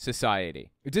destroy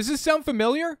society. Does this sound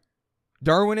familiar?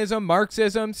 Darwinism,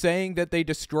 Marxism, saying that they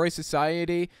destroy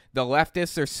society. The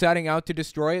leftists are setting out to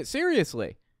destroy it.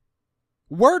 Seriously.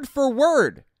 Word for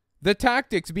word, the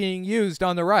tactics being used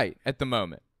on the right at the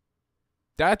moment.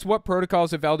 That's what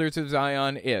Protocols of Elders of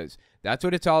Zion is. That's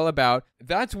what it's all about.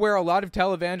 That's where a lot of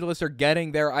televangelists are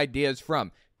getting their ideas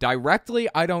from. Directly,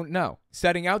 I don't know.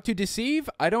 Setting out to deceive,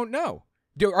 I don't know.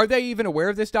 Are they even aware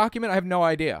of this document? I have no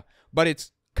idea. But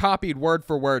it's copied word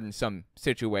for word in some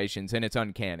situations, and it's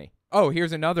uncanny. Oh,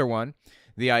 here's another one.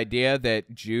 The idea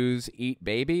that Jews eat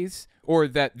babies, or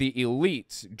that the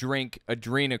elites drink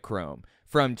adrenochrome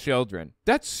from children.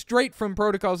 That's straight from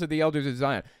Protocols of the Elders of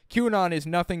Zion. QAnon is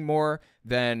nothing more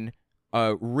than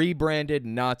a rebranded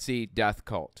Nazi death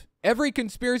cult. Every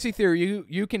conspiracy theory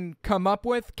you can come up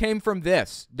with came from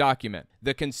this document.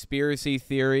 The conspiracy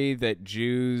theory that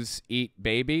Jews eat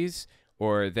babies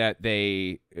or that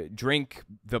they drink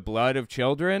the blood of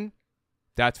children,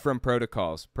 that's from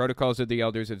Protocols. Protocols of the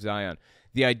Elders of Zion.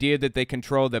 The idea that they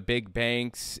control the big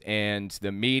banks and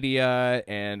the media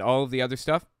and all of the other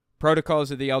stuff, Protocols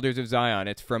of the Elders of Zion.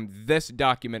 It's from this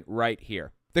document right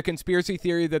here. The conspiracy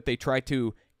theory that they try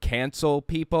to cancel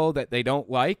people that they don't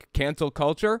like, cancel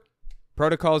culture,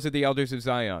 Protocols of the Elders of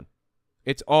Zion.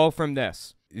 It's all from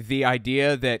this. The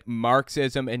idea that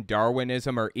Marxism and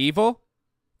Darwinism are evil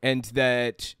and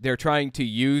that they're trying to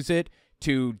use it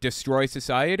to destroy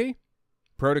society?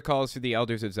 Protocols for the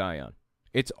Elders of Zion.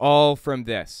 It's all from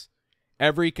this.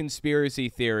 Every conspiracy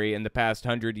theory in the past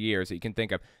 100 years that you can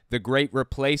think of. The Great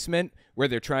Replacement, where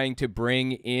they're trying to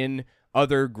bring in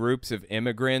other groups of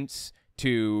immigrants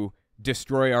to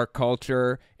destroy our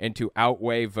culture and to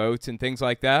outweigh votes and things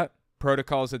like that.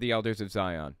 Protocols of the Elders of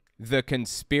Zion. The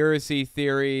conspiracy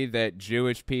theory that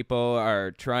Jewish people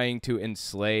are trying to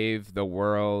enslave the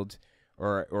world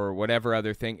or whatever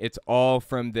other thing. It's all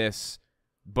from this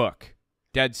book.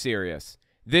 Dead serious.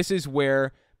 This is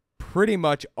where pretty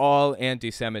much all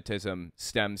anti-Semitism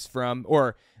stems from.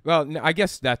 Or, well, I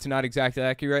guess that's not exactly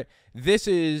accurate. This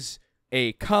is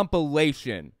a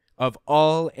compilation of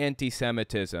all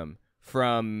anti-Semitism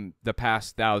from the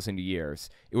past 1,000 years.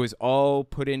 It was all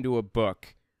put into a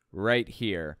book right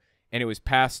here, and it was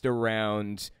passed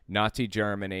around Nazi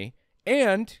Germany.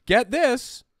 And, get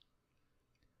this,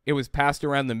 it was passed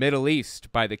around the Middle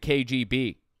East by the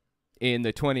KGB in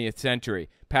the 20th century,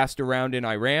 passed around in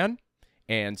Iran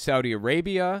and Saudi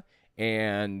Arabia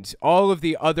and all of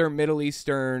the other Middle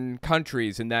Eastern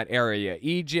countries in that area,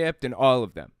 Egypt and all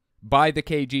of them, by the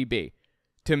KGB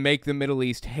to make the Middle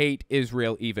East hate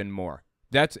Israel even more.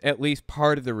 That's at least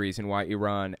part of the reason why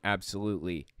Iran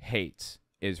absolutely hates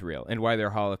Israel and why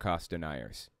they're Holocaust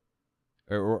deniers.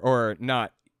 Or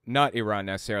not Iran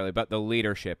necessarily, but the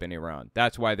leadership in Iran.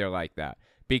 That's why they're like that.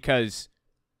 Because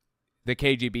the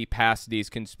KGB passed these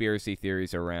conspiracy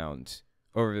theories around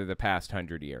over the past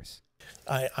 100 years.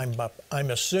 I'm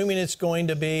assuming it's going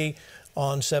to be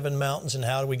on Seven Mountains and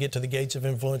how do we get to the gates of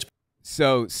influence.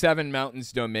 So Seven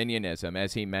Mountains dominionism,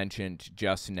 as he mentioned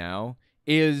just now,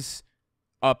 is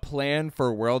a plan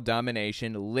for world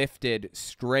domination lifted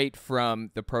straight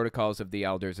from the protocols of the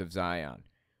Elders of Zion.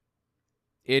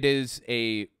 It is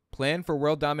a plan for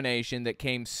world domination that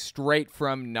came straight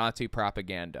from Nazi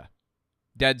propaganda.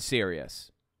 Dead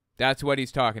serious. That's what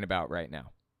he's talking about right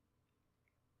now.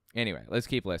 Anyway, let's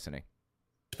keep listening.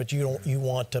 But you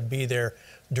want to be there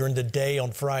during the day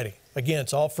on Friday. Again,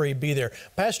 it's all free. Be there.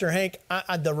 Pastor Hank,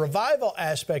 the revival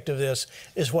aspect of this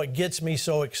is what gets me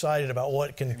so excited about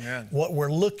what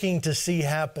we're looking to see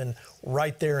happen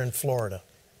right there in Florida.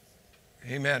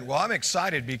 Amen. Well, I'm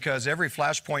excited because every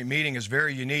Flashpoint meeting is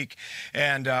very unique.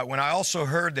 And when I also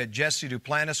heard that Jesse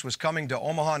Duplantis was coming to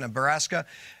Omaha, Nebraska,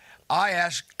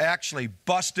 I actually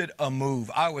busted a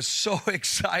move. I was so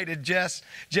excited,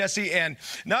 Jesse. And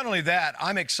not only that,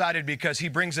 I'm excited because he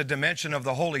brings a dimension of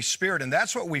the Holy Spirit. And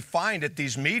that's what we find at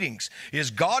these meetings is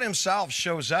God himself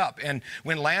shows up. And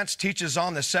when Lance teaches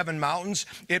on the Seven Mountains,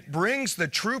 it brings the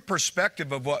true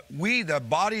perspective of what we, the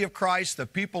body of Christ, the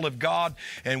people of God,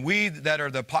 and we that are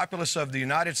the populace of the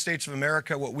United States of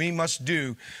America, what we must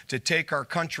do to take our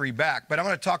country back. But I'm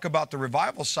going to talk about the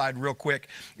revival side real quick.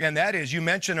 And that is, you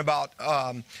mentioned about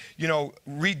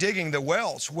redigging the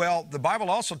wells. Well, the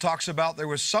Bible also talks about there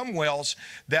was some wells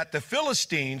that the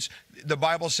Philistines, the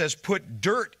Bible says, put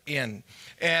dirt in.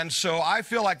 And so I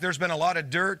feel like there's been a lot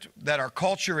of dirt that our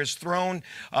culture has thrown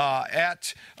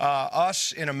at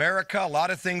us in America, a lot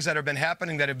of things that have been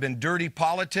happening that have been dirty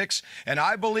politics. And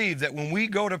I believe that when we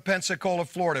go to Pensacola,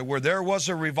 Florida, where there was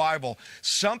a revival,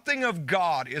 something of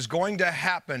God is going to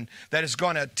happen that is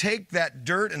going to take that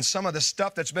dirt and some of the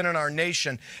stuff that's been in our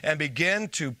nation and begin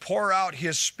to pour out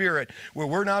his Spirit, where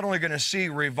we're not only going to see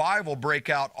revival break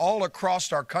out all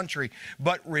across our country,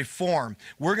 but reform.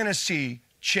 We're going to see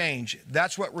change.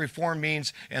 That's what reform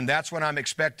means, and that's what I'm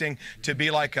expecting to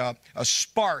be like a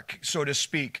spark, so to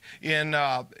speak, in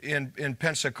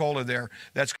Pensacola there.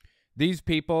 These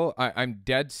people, I'm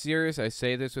dead serious. I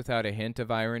say this without a hint of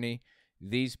irony.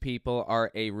 These people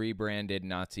are a rebranded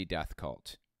Nazi death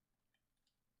cult.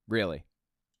 Really.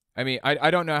 I mean,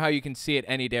 I don't know how you can see it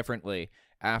any differently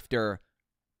after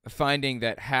finding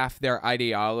that half their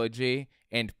ideology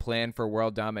and plan for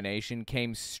world domination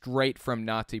came straight from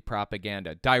Nazi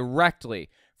propaganda, directly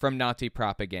from Nazi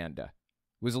propaganda.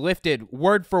 It was lifted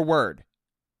word for word.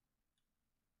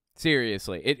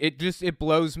 Seriously, it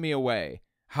blows me away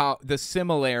how the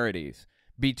similarities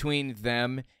between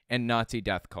them and Nazi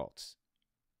death cults.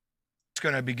 It's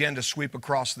going to begin to sweep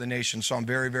across the nation, so I'm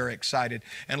very, very excited.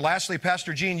 And lastly,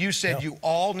 Pastor Gene, you said you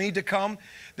all need to come.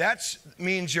 That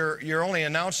means you're only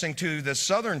announcing to the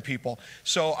southern people.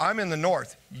 So I'm in the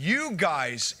north. You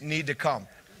guys need to come.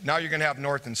 Now you're going to have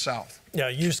north and south. Yeah,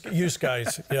 you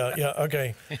guys. Yeah,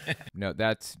 okay. No,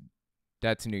 that's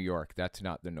New York. That's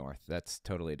not the north. That's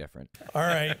totally different. All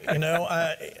right.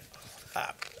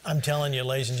 I'm telling you,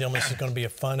 ladies and gentlemen, this is going to be a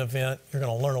fun event. You're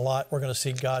going to learn a lot. We're going to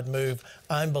see God move.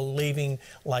 I'm believing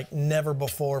like never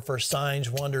before for signs,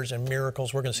 wonders, and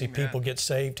miracles. We're going to see people get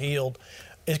saved, healed.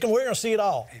 We're going to see it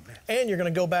all. Amen. And you're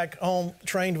going to go back home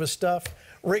trained with stuff.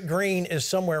 Rick Green is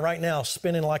somewhere right now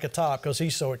spinning like a top because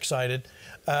he's so excited.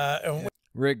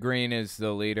 Rick Green is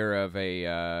the leader of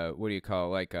a, what do you call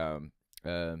it, like a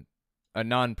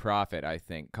nonprofit, I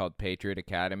think, called Patriot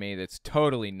Academy. That's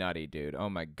totally nutty, dude. Oh,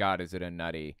 my God, is it a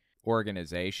nutty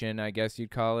organization, I guess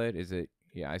you'd call it? Is it?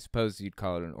 Yeah, I suppose you'd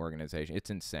call it an organization. It's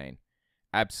insane.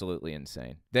 Absolutely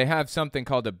insane. They have something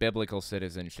called a biblical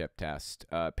citizenship test.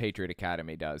 Patriot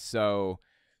Academy does. So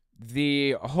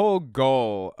the whole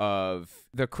goal of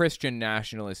the Christian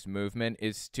nationalist movement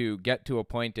is to get to a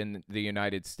point in the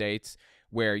United States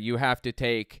where you have to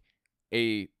take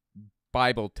a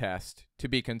Bible test to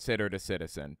be considered a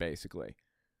citizen, basically.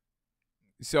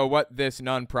 So what this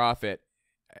nonprofit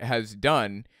has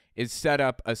done is set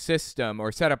up a system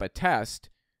or set up a test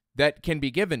that can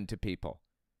be given to people.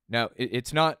 Now,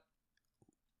 it's not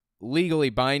legally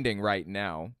binding right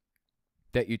now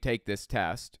that you take this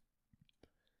test,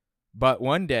 but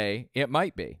one day it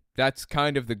might be. That's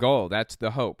kind of the goal. That's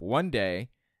the hope. One day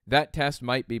that test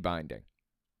might be binding.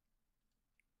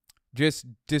 Just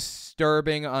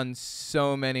disturbing on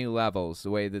so many levels,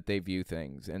 the way that they view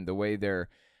things and the way they're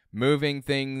moving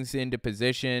things into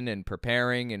position and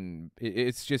preparing, and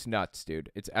it's just nuts,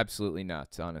 dude. It's absolutely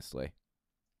nuts, honestly.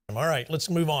 All right, let's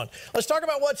move on. Let's talk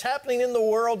about what's happening in the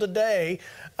world today.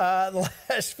 The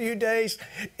last few days,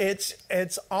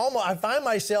 it's almost, I find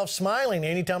myself smiling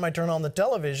anytime I turn on the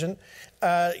television.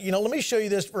 Let me show you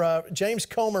this. James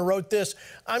Comer wrote this.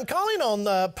 I'm calling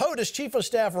on POTUS Chief of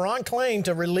Staff Ron Klain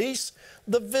to release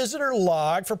the visitor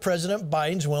log for President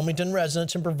Biden's Wilmington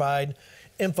residence and provide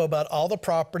info about all the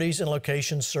properties and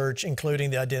locations searched,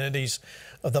 including the identities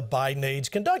of the Biden aides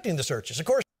conducting the searches. Of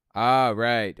course. Ah,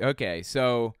 right. Okay,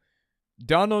 so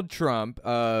Donald Trump,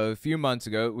 a few months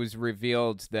ago, it was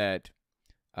revealed that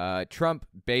Trump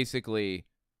basically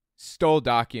stole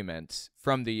documents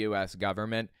from the U.S.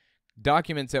 government,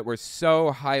 documents that were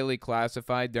so highly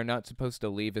classified they're not supposed to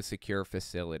leave a secure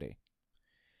facility.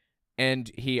 And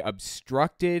he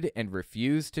obstructed and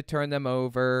refused to turn them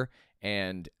over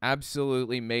and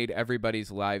absolutely made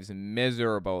everybody's lives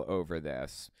miserable over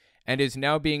this, and is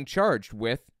now being charged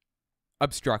with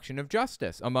obstruction of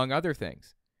justice, among other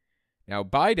things. Now,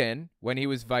 Biden, when he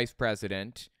was vice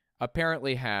president,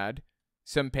 apparently had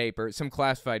some papers, some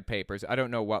classified papers. I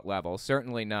don't know what level.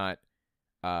 Certainly not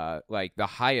like the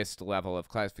highest level of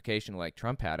classification like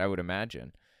Trump had, I would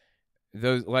imagine.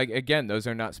 Those, like, again, those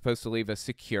are not supposed to leave a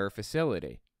secure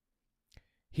facility.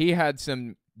 He had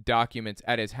some documents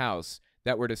at his house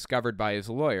that were discovered by his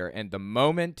lawyer, and the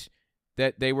moment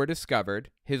that they were discovered,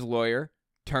 his lawyer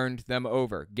turned them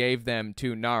over, gave them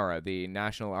to NARA, the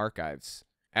National Archives,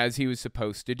 as he was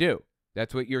supposed to do.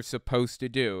 That's what you're supposed to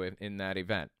do in that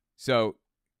event. So,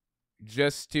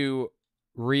 just to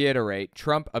reiterate,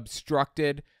 Trump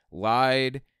obstructed,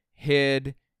 lied,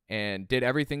 hid, and did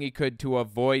everything he could to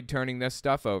avoid turning this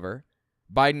stuff over.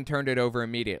 Biden turned it over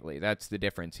immediately. That's the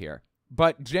difference here.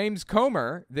 But James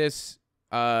Comer, this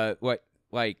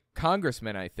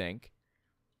congressman, I think,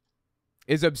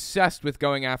 is obsessed with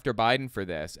going after Biden for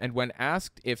this. And when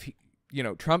asked if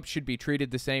Trump should be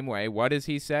treated the same way, what does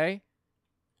he say?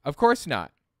 Of course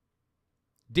not.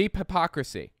 Deep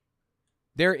hypocrisy.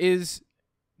 There is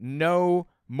no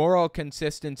moral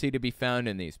consistency to be found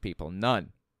in these people.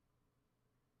 None.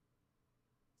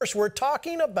 We're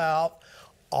talking about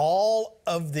all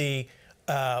of the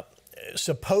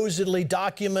supposedly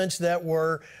documents that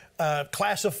were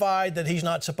classified that he's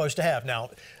not supposed to have. Now,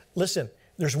 listen,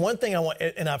 there's one thing I want,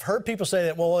 and I've heard people say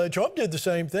that, well, Trump did the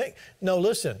same thing. No,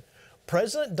 listen,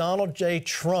 President Donald J.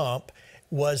 Trump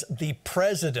was the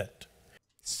president.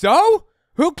 So?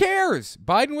 Who cares?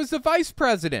 Biden was the vice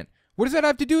president. What does that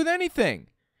have to do with anything?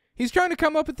 He's trying to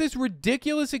come up with this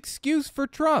ridiculous excuse for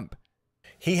Trump.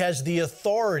 He has the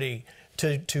authority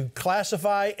to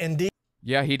classify and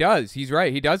Yeah, he does. He's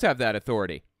right. He does have that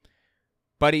authority.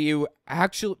 But you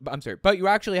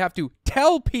actually have to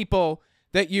tell people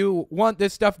that you want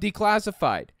this stuff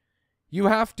declassified. You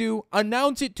have to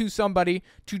announce it to somebody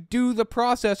to do the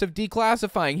process of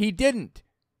declassifying. He didn't.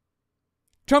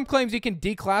 Trump claims he can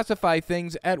declassify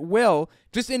things at will,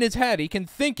 just in his head. He can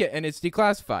think it and it's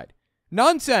declassified.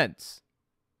 Nonsense.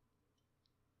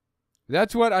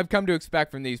 That's what I've come to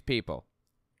expect from these people.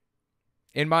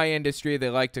 In my industry, they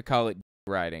like to call it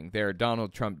writing. They're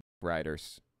Donald Trump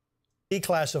writers.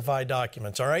 Declassified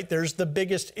documents, all right? There's the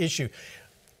biggest issue.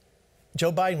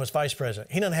 Joe Biden was vice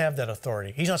president. He doesn't have that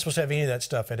authority. He's not supposed to have any of that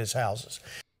stuff at his houses.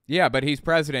 Yeah, but he's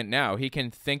president now. He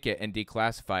can think it and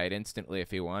declassify it instantly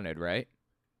if he wanted, right?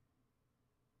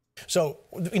 So,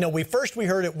 you know, we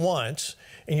heard it once,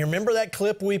 and you remember that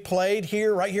clip we played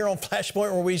here, right here on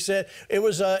Flashpoint, where we said it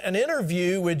was an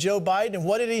interview with Joe Biden, and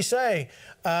what did he say?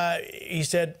 He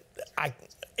said,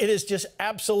 it is just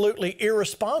absolutely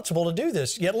irresponsible to do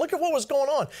this. Yet look at what was going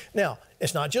on. Now,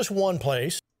 it's not just one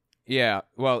place. Yeah,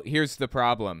 well, here's the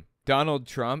problem. Donald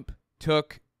Trump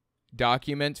took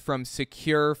documents from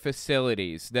secure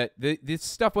facilities. That this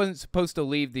stuff wasn't supposed to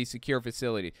leave these secure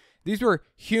facilities. These were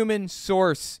human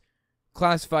source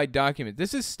classified documents.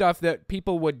 This is stuff that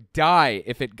people would die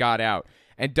if it got out.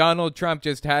 And Donald Trump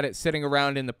just had it sitting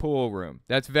around in the pool room.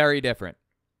 That's very different.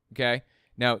 Okay?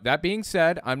 Now, that being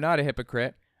said, I'm not a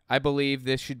hypocrite. I believe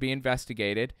this should be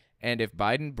investigated. And if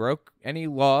Biden broke any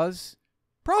laws,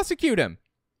 prosecute him.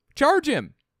 Charge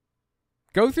him.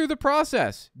 Go through the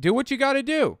process. Do what you got to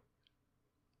do.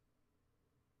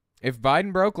 If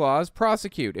Biden broke laws,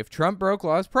 prosecute. If Trump broke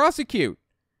laws, prosecute.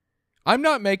 I'm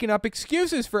not making up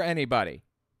excuses for anybody.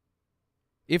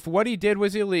 If what he did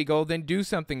was illegal, then do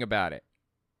something about it.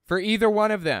 For either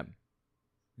one of them.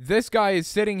 This guy is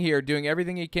sitting here doing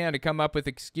everything he can to come up with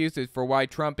excuses for why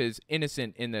Trump is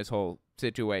innocent in this whole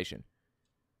situation.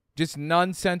 Just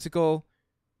nonsensical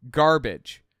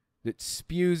garbage that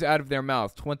spews out of their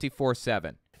mouth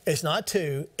 24/7. It's not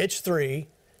 2, it's 3.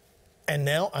 And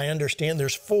now I understand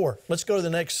there's 4. Let's go to the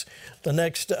next the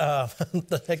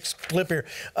next clip here.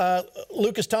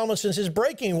 Lucas Tomlinson says,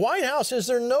 breaking, White House says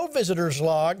there no visitors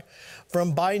log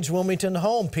from Biden's Wilmington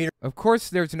home. Peter. Of course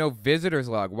there's no visitors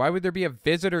log. Why would there be a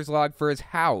visitors log for his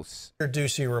house?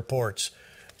 Ducey reports.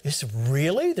 Is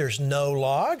really? There's no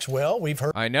logs? Well, we've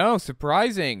heard. I know,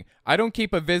 surprising. I don't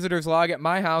keep a visitors log at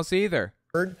my house either.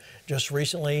 Just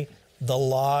recently, the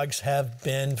logs have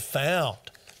been found.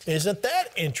 Isn't that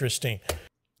interesting?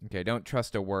 Okay, don't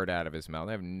trust a word out of his mouth.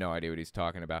 I have no idea what he's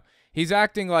talking about. He's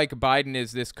acting like Biden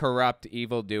is this corrupt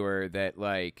evildoer that,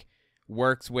 like,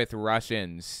 works with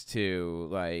Russians to,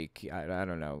 like, I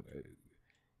don't know,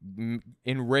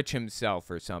 enrich himself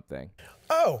or something.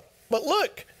 Oh, but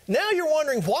look, now you're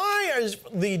wondering why is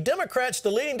the Democrats, the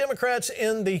leading Democrats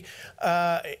in the,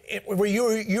 where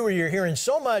you were hearing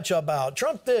so much about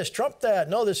Trump this, Trump that,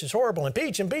 no, this is horrible,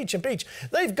 impeach, impeach, impeach.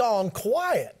 They've gone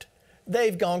quiet.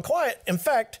 They've gone quiet. In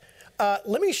fact,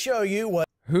 let me show you what.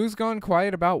 Who's gone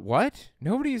quiet about what?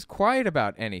 Nobody's quiet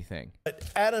about anything.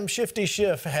 Adam Shifty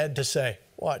Schiff had to say.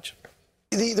 Watch.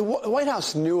 The White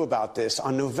House knew about this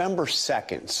on November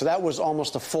 2nd, so that was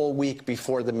almost a full week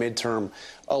before the midterm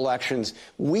elections.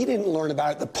 We didn't learn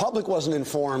about it. The public wasn't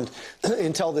informed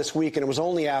until this week, and it was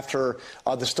only after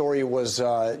the story was,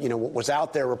 was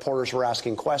out there, reporters were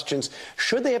asking questions.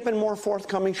 Should they have been more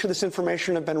forthcoming? Should this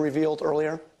information have been revealed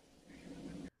earlier?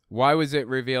 Why was it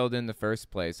revealed in the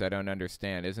first place? I don't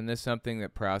understand. Isn't this something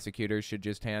that prosecutors should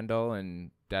just handle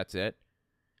and that's it?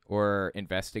 Or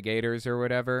investigators or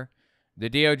whatever? The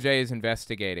DOJ is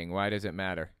investigating. Why does it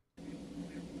matter?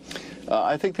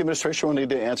 I think the administration will need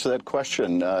to answer that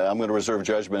question. I'm going to reserve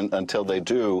judgment until they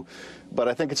do. But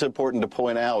I think it's important to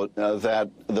point out that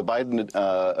the Biden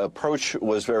approach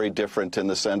was very different in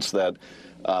the sense that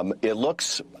it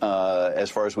looks,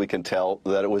 as far as we can tell,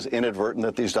 that it was inadvertent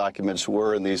that these documents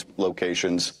were in these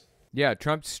locations. Yeah,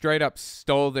 Trump straight up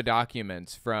stole the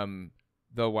documents from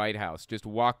the White House, just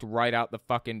walked right out the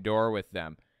fucking door with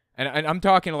them. And I'm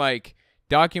talking like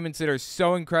documents that are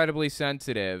so incredibly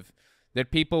sensitive that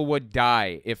people would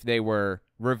die if they were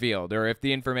revealed or if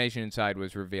the information inside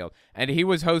was revealed. And he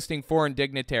was hosting foreign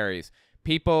dignitaries,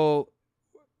 people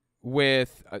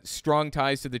with strong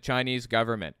ties to the Chinese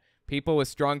government, people with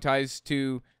strong ties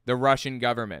to the Russian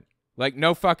government. Like,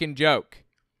 no fucking joke.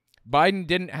 Biden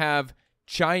didn't have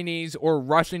Chinese or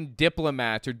Russian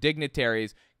diplomats or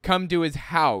dignitaries come to his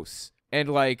house and,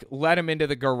 like, let him into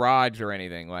the garage or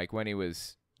anything, like, when he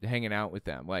was hanging out with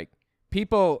them. Like,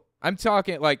 people, I'm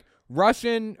talking, like,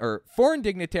 Russian or foreign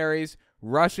dignitaries,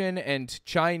 Russian and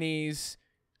Chinese,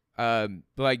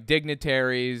 like,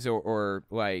 dignitaries or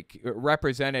like,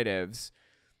 representatives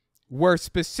were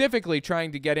specifically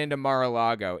trying to get into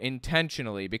Mar-a-Lago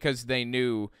intentionally because they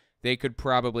knew they could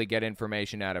probably get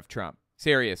information out of Trump.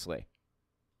 Seriously.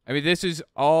 I mean, this is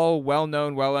all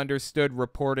well-known, well-understood,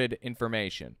 reported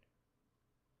information.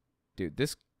 Dude,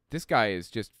 this guy is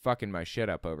just fucking my shit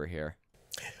up over here.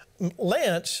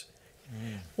 Lance,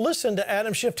 listen to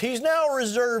Adam Schiff. He's now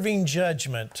reserving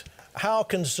judgment. How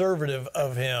conservative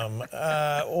of him.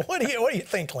 What do you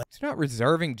think, Lance? He's not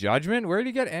reserving judgment. Where did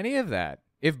he get any of that?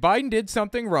 If Biden did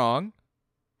something wrong,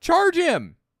 charge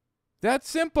him. That's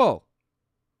simple.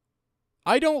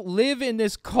 I don't live in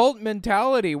this cult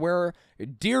mentality where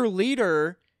dear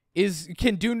leader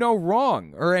can do no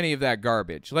wrong or any of that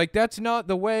garbage. Like, that's not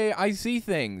the way I see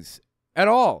things at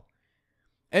all.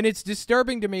 And it's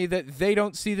disturbing to me that they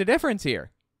don't see the difference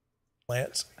here.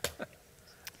 Lance?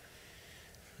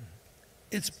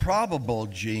 It's probable,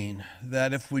 Gene,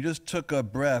 that if we just took a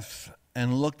breath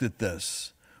and looked at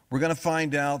this, we're going to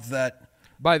find out that...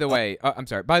 By the way, I'm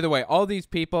sorry. By the way, all these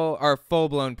people are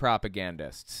full-blown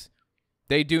propagandists.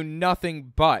 They do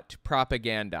nothing but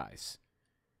propagandize.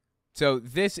 So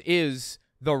this is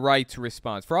the right's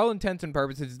response. For all intents and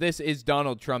purposes, this is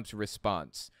Donald Trump's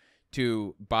response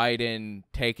to Biden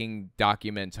taking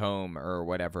documents home or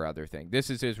whatever other thing. This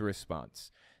is his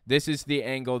response. This is the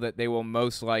angle that they will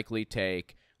most likely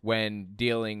take when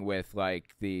dealing with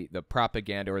like the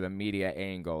propaganda or the media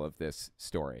angle of this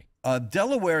story.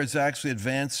 Delaware is actually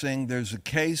advancing. There's a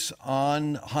case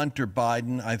on Hunter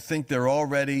Biden. I think they're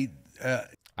already...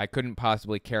 I couldn't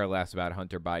possibly care less about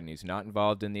Hunter Biden. He's not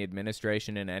involved in the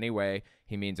administration in any way.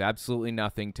 He means absolutely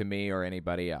nothing to me or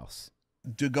anybody else.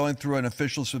 Going through an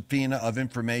official subpoena of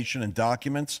information and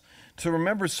documents. To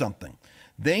remember something,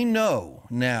 they know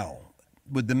now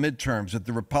with the midterms that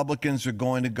the Republicans are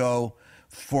going to go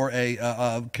for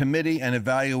a committee and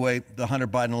evaluate the Hunter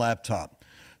Biden laptop.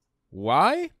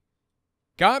 Why?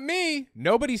 Got me.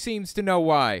 Nobody seems to know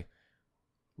why.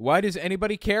 Why does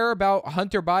anybody care about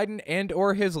Hunter Biden and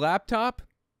or his laptop?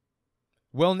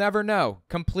 We'll never know.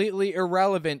 Completely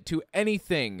irrelevant to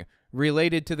anything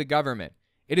related to the government.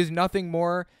 It is nothing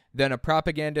more than a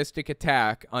propagandistic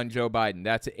attack on Joe Biden.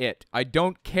 That's it. I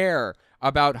don't care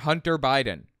about Hunter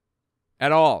Biden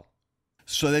at all.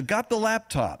 So they've got the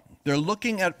laptop. They're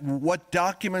looking at what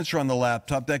documents are on the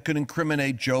laptop that could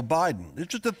incriminate Joe Biden.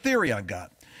 It's just a theory I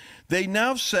got. They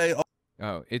now say...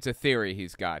 Oh, it's a theory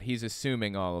he's got. He's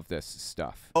assuming all of this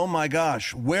stuff. Oh, my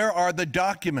gosh. Where are the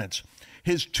documents?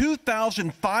 His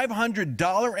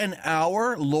 $2,500 an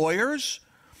hour lawyers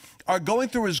are going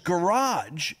through his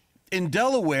garage in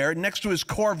Delaware next to his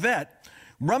Corvette,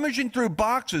 rummaging through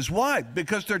boxes. Why?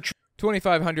 Because they're...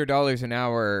 $2,500 an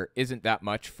hour isn't that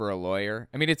much for a lawyer.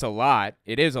 I mean, it's a lot.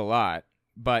 It is a lot.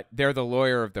 But they're the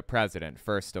lawyer of the president,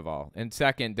 first of all. And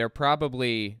second, they're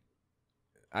probably...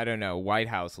 I don't know, White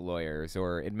House lawyers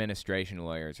or administration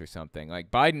lawyers or something.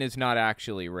 Like, Biden is not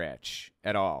actually rich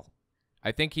at all.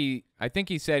 I think he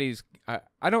said he's,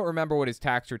 I don't remember what his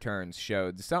tax returns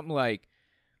showed. Something like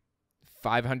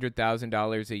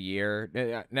 $500,000 a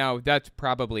year. Now, that's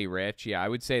probably rich. Yeah, I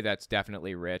would say that's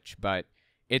definitely rich, but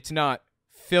it's not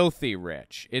filthy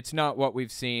rich. It's not what we've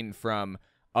seen from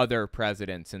other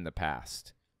presidents in the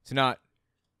past. It's not,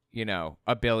 you know,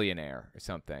 a billionaire or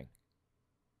something.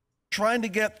 Trying to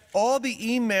get all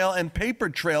the email and paper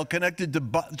trail connected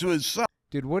to his son.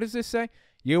 Dude, what does this say?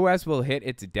 U.S. will hit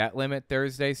its debt limit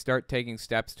Thursday, start taking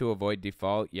steps to avoid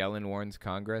default, Yellen warns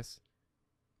Congress.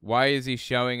 Why is he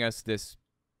showing us this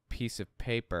piece of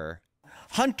paper?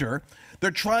 Hunter,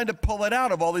 they're trying to pull it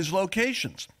out of all these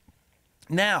locations.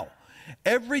 Now,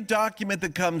 every document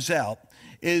that comes out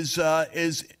is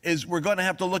we're going to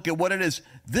have to look at what it is.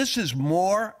 This is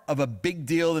more of a big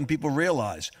deal than people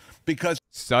realize. Because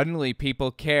suddenly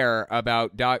people care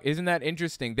about Isn't that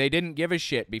interesting? They didn't give a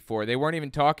shit before. They weren't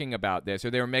even talking about this, or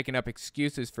they were making up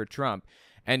excuses for Trump.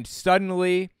 And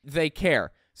suddenly they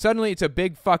care. Suddenly it's a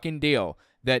big fucking deal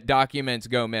that documents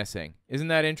go missing. Isn't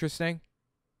that interesting?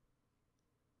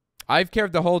 I've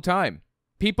cared the whole time.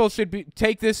 People should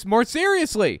take this more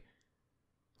seriously.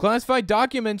 Classified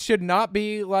documents should not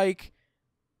be like,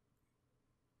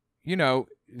 you know,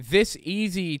 this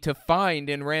easy to find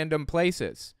in random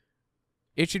places.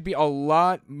 It should be a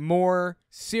lot more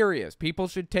serious. People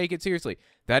should take it seriously.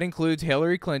 That includes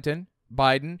Hillary Clinton,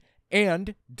 Biden,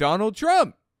 and Donald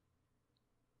Trump.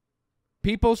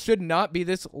 People should not be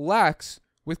this lax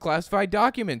with classified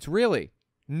documents, really.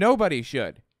 Nobody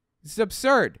should. It's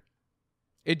absurd.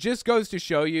 It just goes to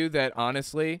show you that,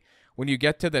 honestly, when you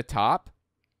get to the top,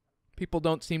 people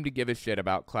don't seem to give a shit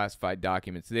about classified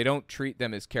documents. They don't treat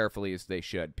them as carefully as they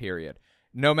should, period.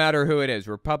 No matter who it is,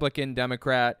 Republican,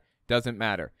 Democrat, doesn't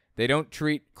matter. They don't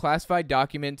treat classified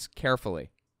documents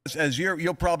carefully. As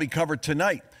you'll probably cover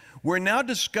tonight, we're now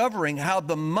discovering how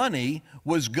the money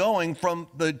was going from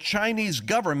the Chinese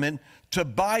government to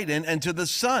Biden and to the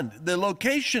son. The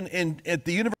location at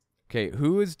the university. Okay,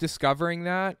 who is discovering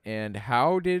that, and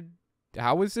how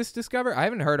was this discovered? I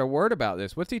haven't heard a word about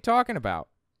this. What's he talking about?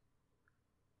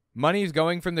 Money's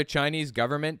going from the Chinese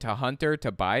government to Hunter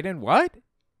to Biden? What?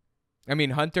 I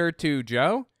mean, Hunter to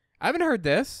Joe? I haven't heard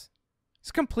this.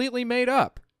 It's completely made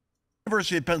up.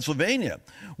 University of Pennsylvania,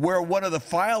 where one of the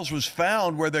files was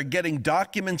found where they're getting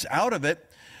documents out of it,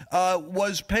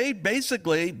 was paid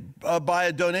basically by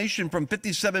a donation from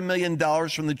 $57 million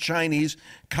from the Chinese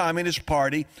Communist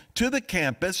Party to the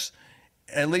campus.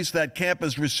 at least that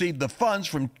campus received the funds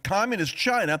from communist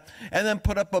China and then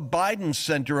put up a Biden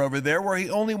center over there where he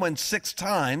only went 6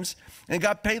 times and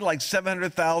got paid like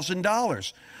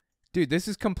 $700,000. Dude, this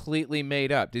is completely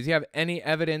made up. Does he have any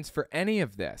evidence for any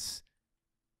of this?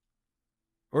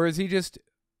 Or is he just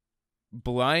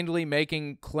blindly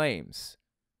making claims?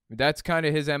 That's kind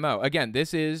of his MO. Again,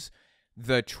 this is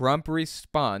the Trump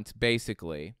response,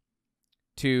 basically,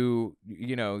 to,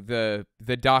 you know, the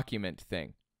document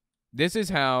thing. This is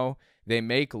how they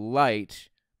make light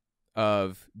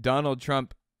of Donald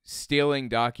Trump stealing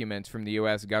documents from the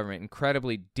U.S. government,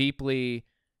 incredibly deeply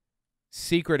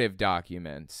secretive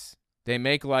documents. They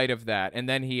make light of that, and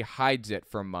then he hides it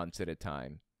for months at a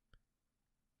time.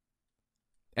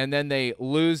 And then they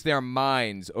lose their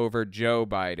minds over Joe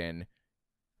Biden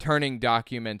turning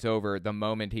documents over the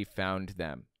moment he found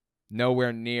them.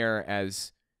 Nowhere near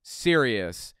as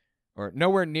serious or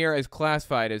nowhere near as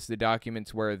classified as the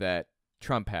documents were that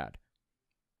Trump had.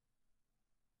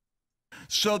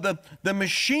 So the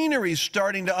machinery is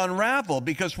starting to unravel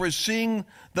because we're seeing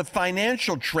the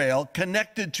financial trail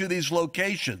connected to these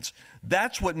locations.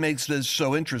 That's what makes this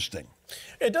so interesting.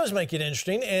 It does make it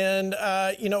interesting. And,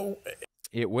 you know,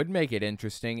 it would make it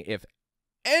interesting if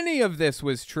any of this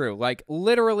was true, like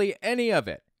literally any of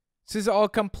it. This is all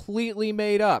completely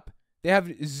made up. They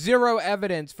have zero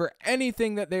evidence for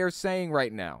anything that they are saying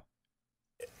right now.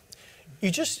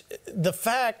 The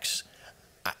facts,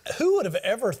 who would have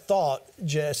ever thought,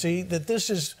 Jesse, that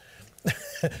this is,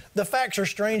 the facts are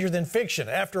stranger than fiction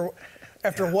after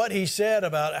what he said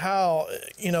about how,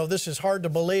 you know, this is hard to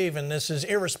believe and this is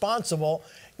irresponsible,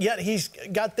 yet he's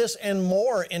got this and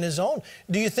more in his own.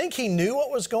 Do you think he knew what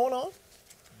was going on?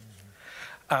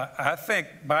 I think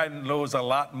Biden knows a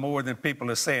lot more than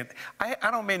people are saying. I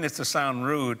don't mean this to sound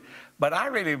rude, but I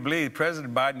really believe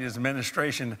President Biden and his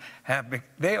administration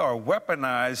they are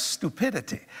weaponized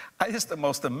stupidity. It's the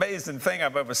most amazing thing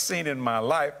I've ever seen in my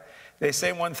life. They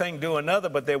say one thing, do another,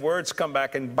 but their words come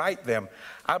back and bite them.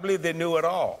 I believe they knew it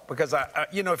all because,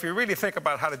 you know, if you really think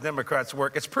about how the Democrats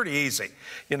work, it's pretty easy.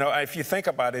 You know, if you think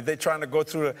about it, they're trying to go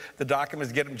through the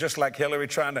documents, get them just like Hillary,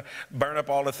 trying to burn up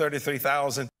all the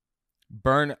 33,000.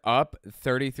 Burn up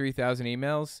 33,000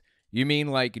 emails? You mean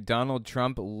like Donald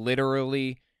Trump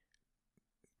literally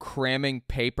cramming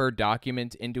paper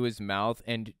documents into his mouth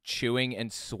and chewing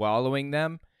and swallowing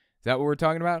them? Is that what we're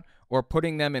talking about? Or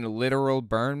putting them in literal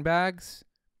burn bags?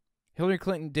 Hillary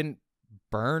Clinton didn't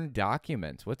burn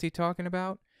documents. What's he talking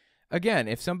about? Again,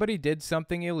 if somebody did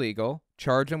something illegal,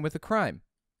 charge them with a crime.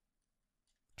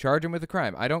 Charge them with a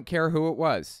crime. I don't care who it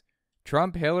was.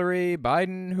 Trump, Hillary,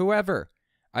 Biden, whoever.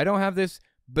 I don't have this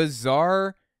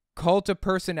bizarre cult of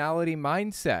personality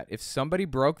mindset. If somebody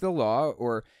broke the law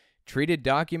or treated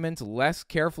documents less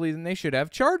carefully than they should have,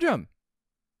 charge them.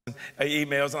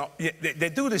 Emails, they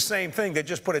do the same thing. They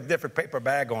just put a different paper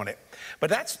bag on it. But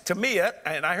that's, to me,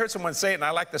 and I heard someone say it, and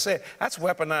I like to say it, that's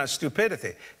weaponized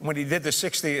stupidity. When he did the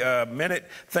 60-minute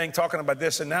thing talking about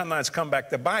this, and now it's come back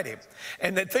to bite him.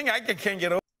 And the thing I can't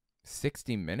get over.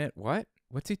 60-minute? What?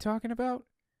 What's he talking about?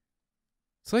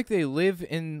 It's like they live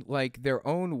in like their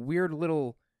own weird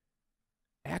little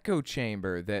echo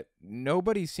chamber that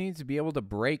nobody seems to be able to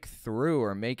break through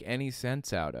or make any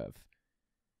sense out of.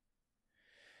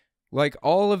 Like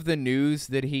all of the news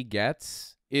that he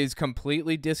gets is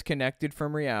completely disconnected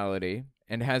from reality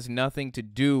and has nothing to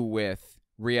do with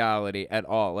reality at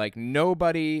all. Like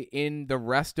nobody in the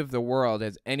rest of the world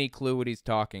has any clue what he's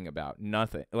talking about.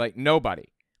 Nothing. Like nobody.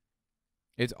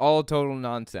 It's all total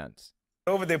nonsense.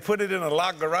 Over, they put it in a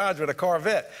locked garage with a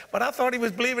Corvette. But I thought he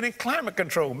was believing in climate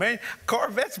control, man.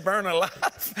 Corvettes burn a lot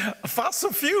of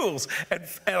fossil fuels, and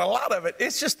a lot of it.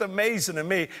 It's just amazing to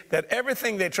me that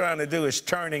everything they're trying to do is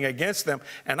turning against them.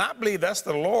 And I believe that's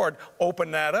the Lord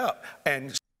opened that up.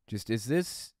 And just is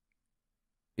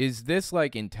this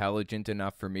like intelligent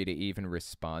enough for me to even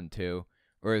respond to,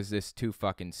 or is this too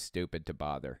fucking stupid to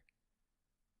bother?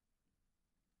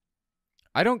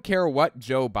 I don't care what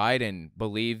Joe Biden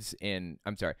believes in.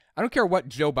 I'm sorry. I don't care what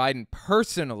Joe Biden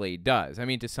personally does. I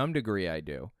mean, to some degree I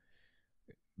do.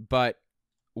 But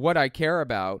what I care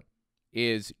about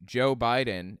is Joe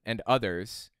Biden and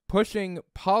others pushing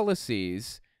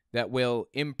policies that will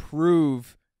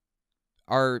improve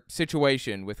our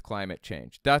situation with climate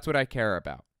change. That's what I care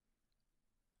about.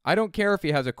 I don't care if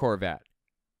he has a Corvette.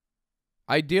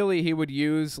 Ideally, he would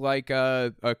use like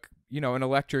an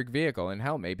electric vehicle, and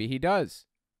hell, maybe he does.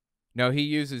 No, he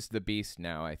uses the Beast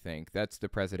now, I think. That's the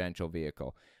presidential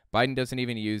vehicle. Biden doesn't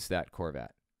even use that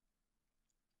Corvette.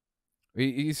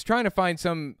 He's trying to find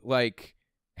some, like,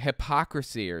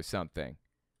 hypocrisy or something.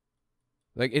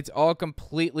 Like, it's all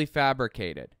completely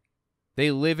fabricated.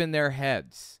 They live in their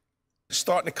heads.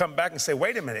 Starting to come back and say,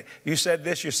 wait a minute, you said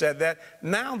this, you said that.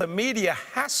 Now the media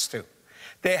has to.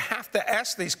 They have to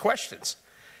ask these questions.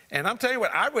 And I'm telling you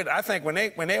what, I think when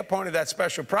they appointed that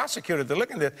special prosecutor to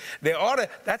look at this,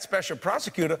 that special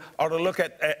prosecutor ought to look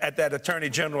at that attorney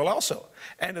general also,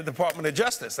 and the Department of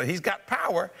Justice. That he's got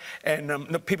power, and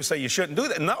people say you shouldn't do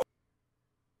that. No.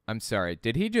 I'm sorry,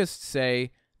 did he just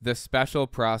say the special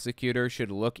prosecutor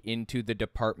should look into the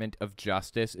Department of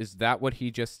Justice? Is that what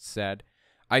he just said?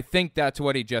 I think that's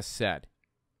what he just said.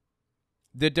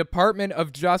 The Department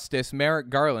of Justice, Merrick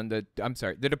Garland, the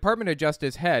Department of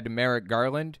Justice head, Merrick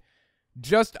Garland,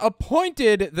 just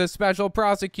appointed the special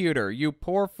prosecutor, you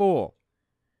poor fool.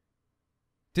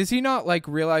 Does he not,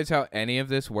 realize how any of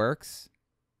this works?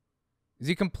 Is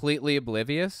he completely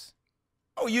oblivious?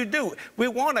 Oh, you do. We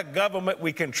want a government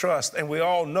we can trust, and we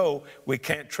all know we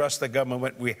can't trust the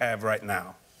government we have right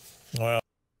now. Well,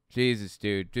 Jesus,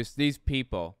 dude, just these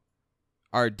people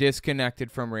are disconnected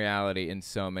from reality in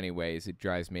so many ways. It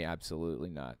drives me absolutely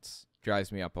nuts. Drives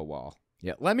me up a wall.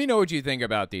 Yeah, let me know what you think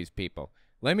about these people.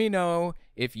 Let me know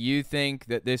if you think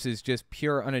that this is just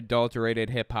pure unadulterated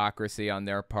hypocrisy on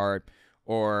their part,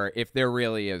 or if there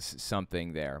really is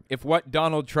something there. If what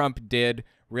Donald Trump did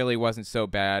really wasn't so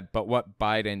bad, but what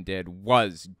Biden did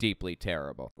was deeply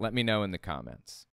terrible. Let me know in the comments.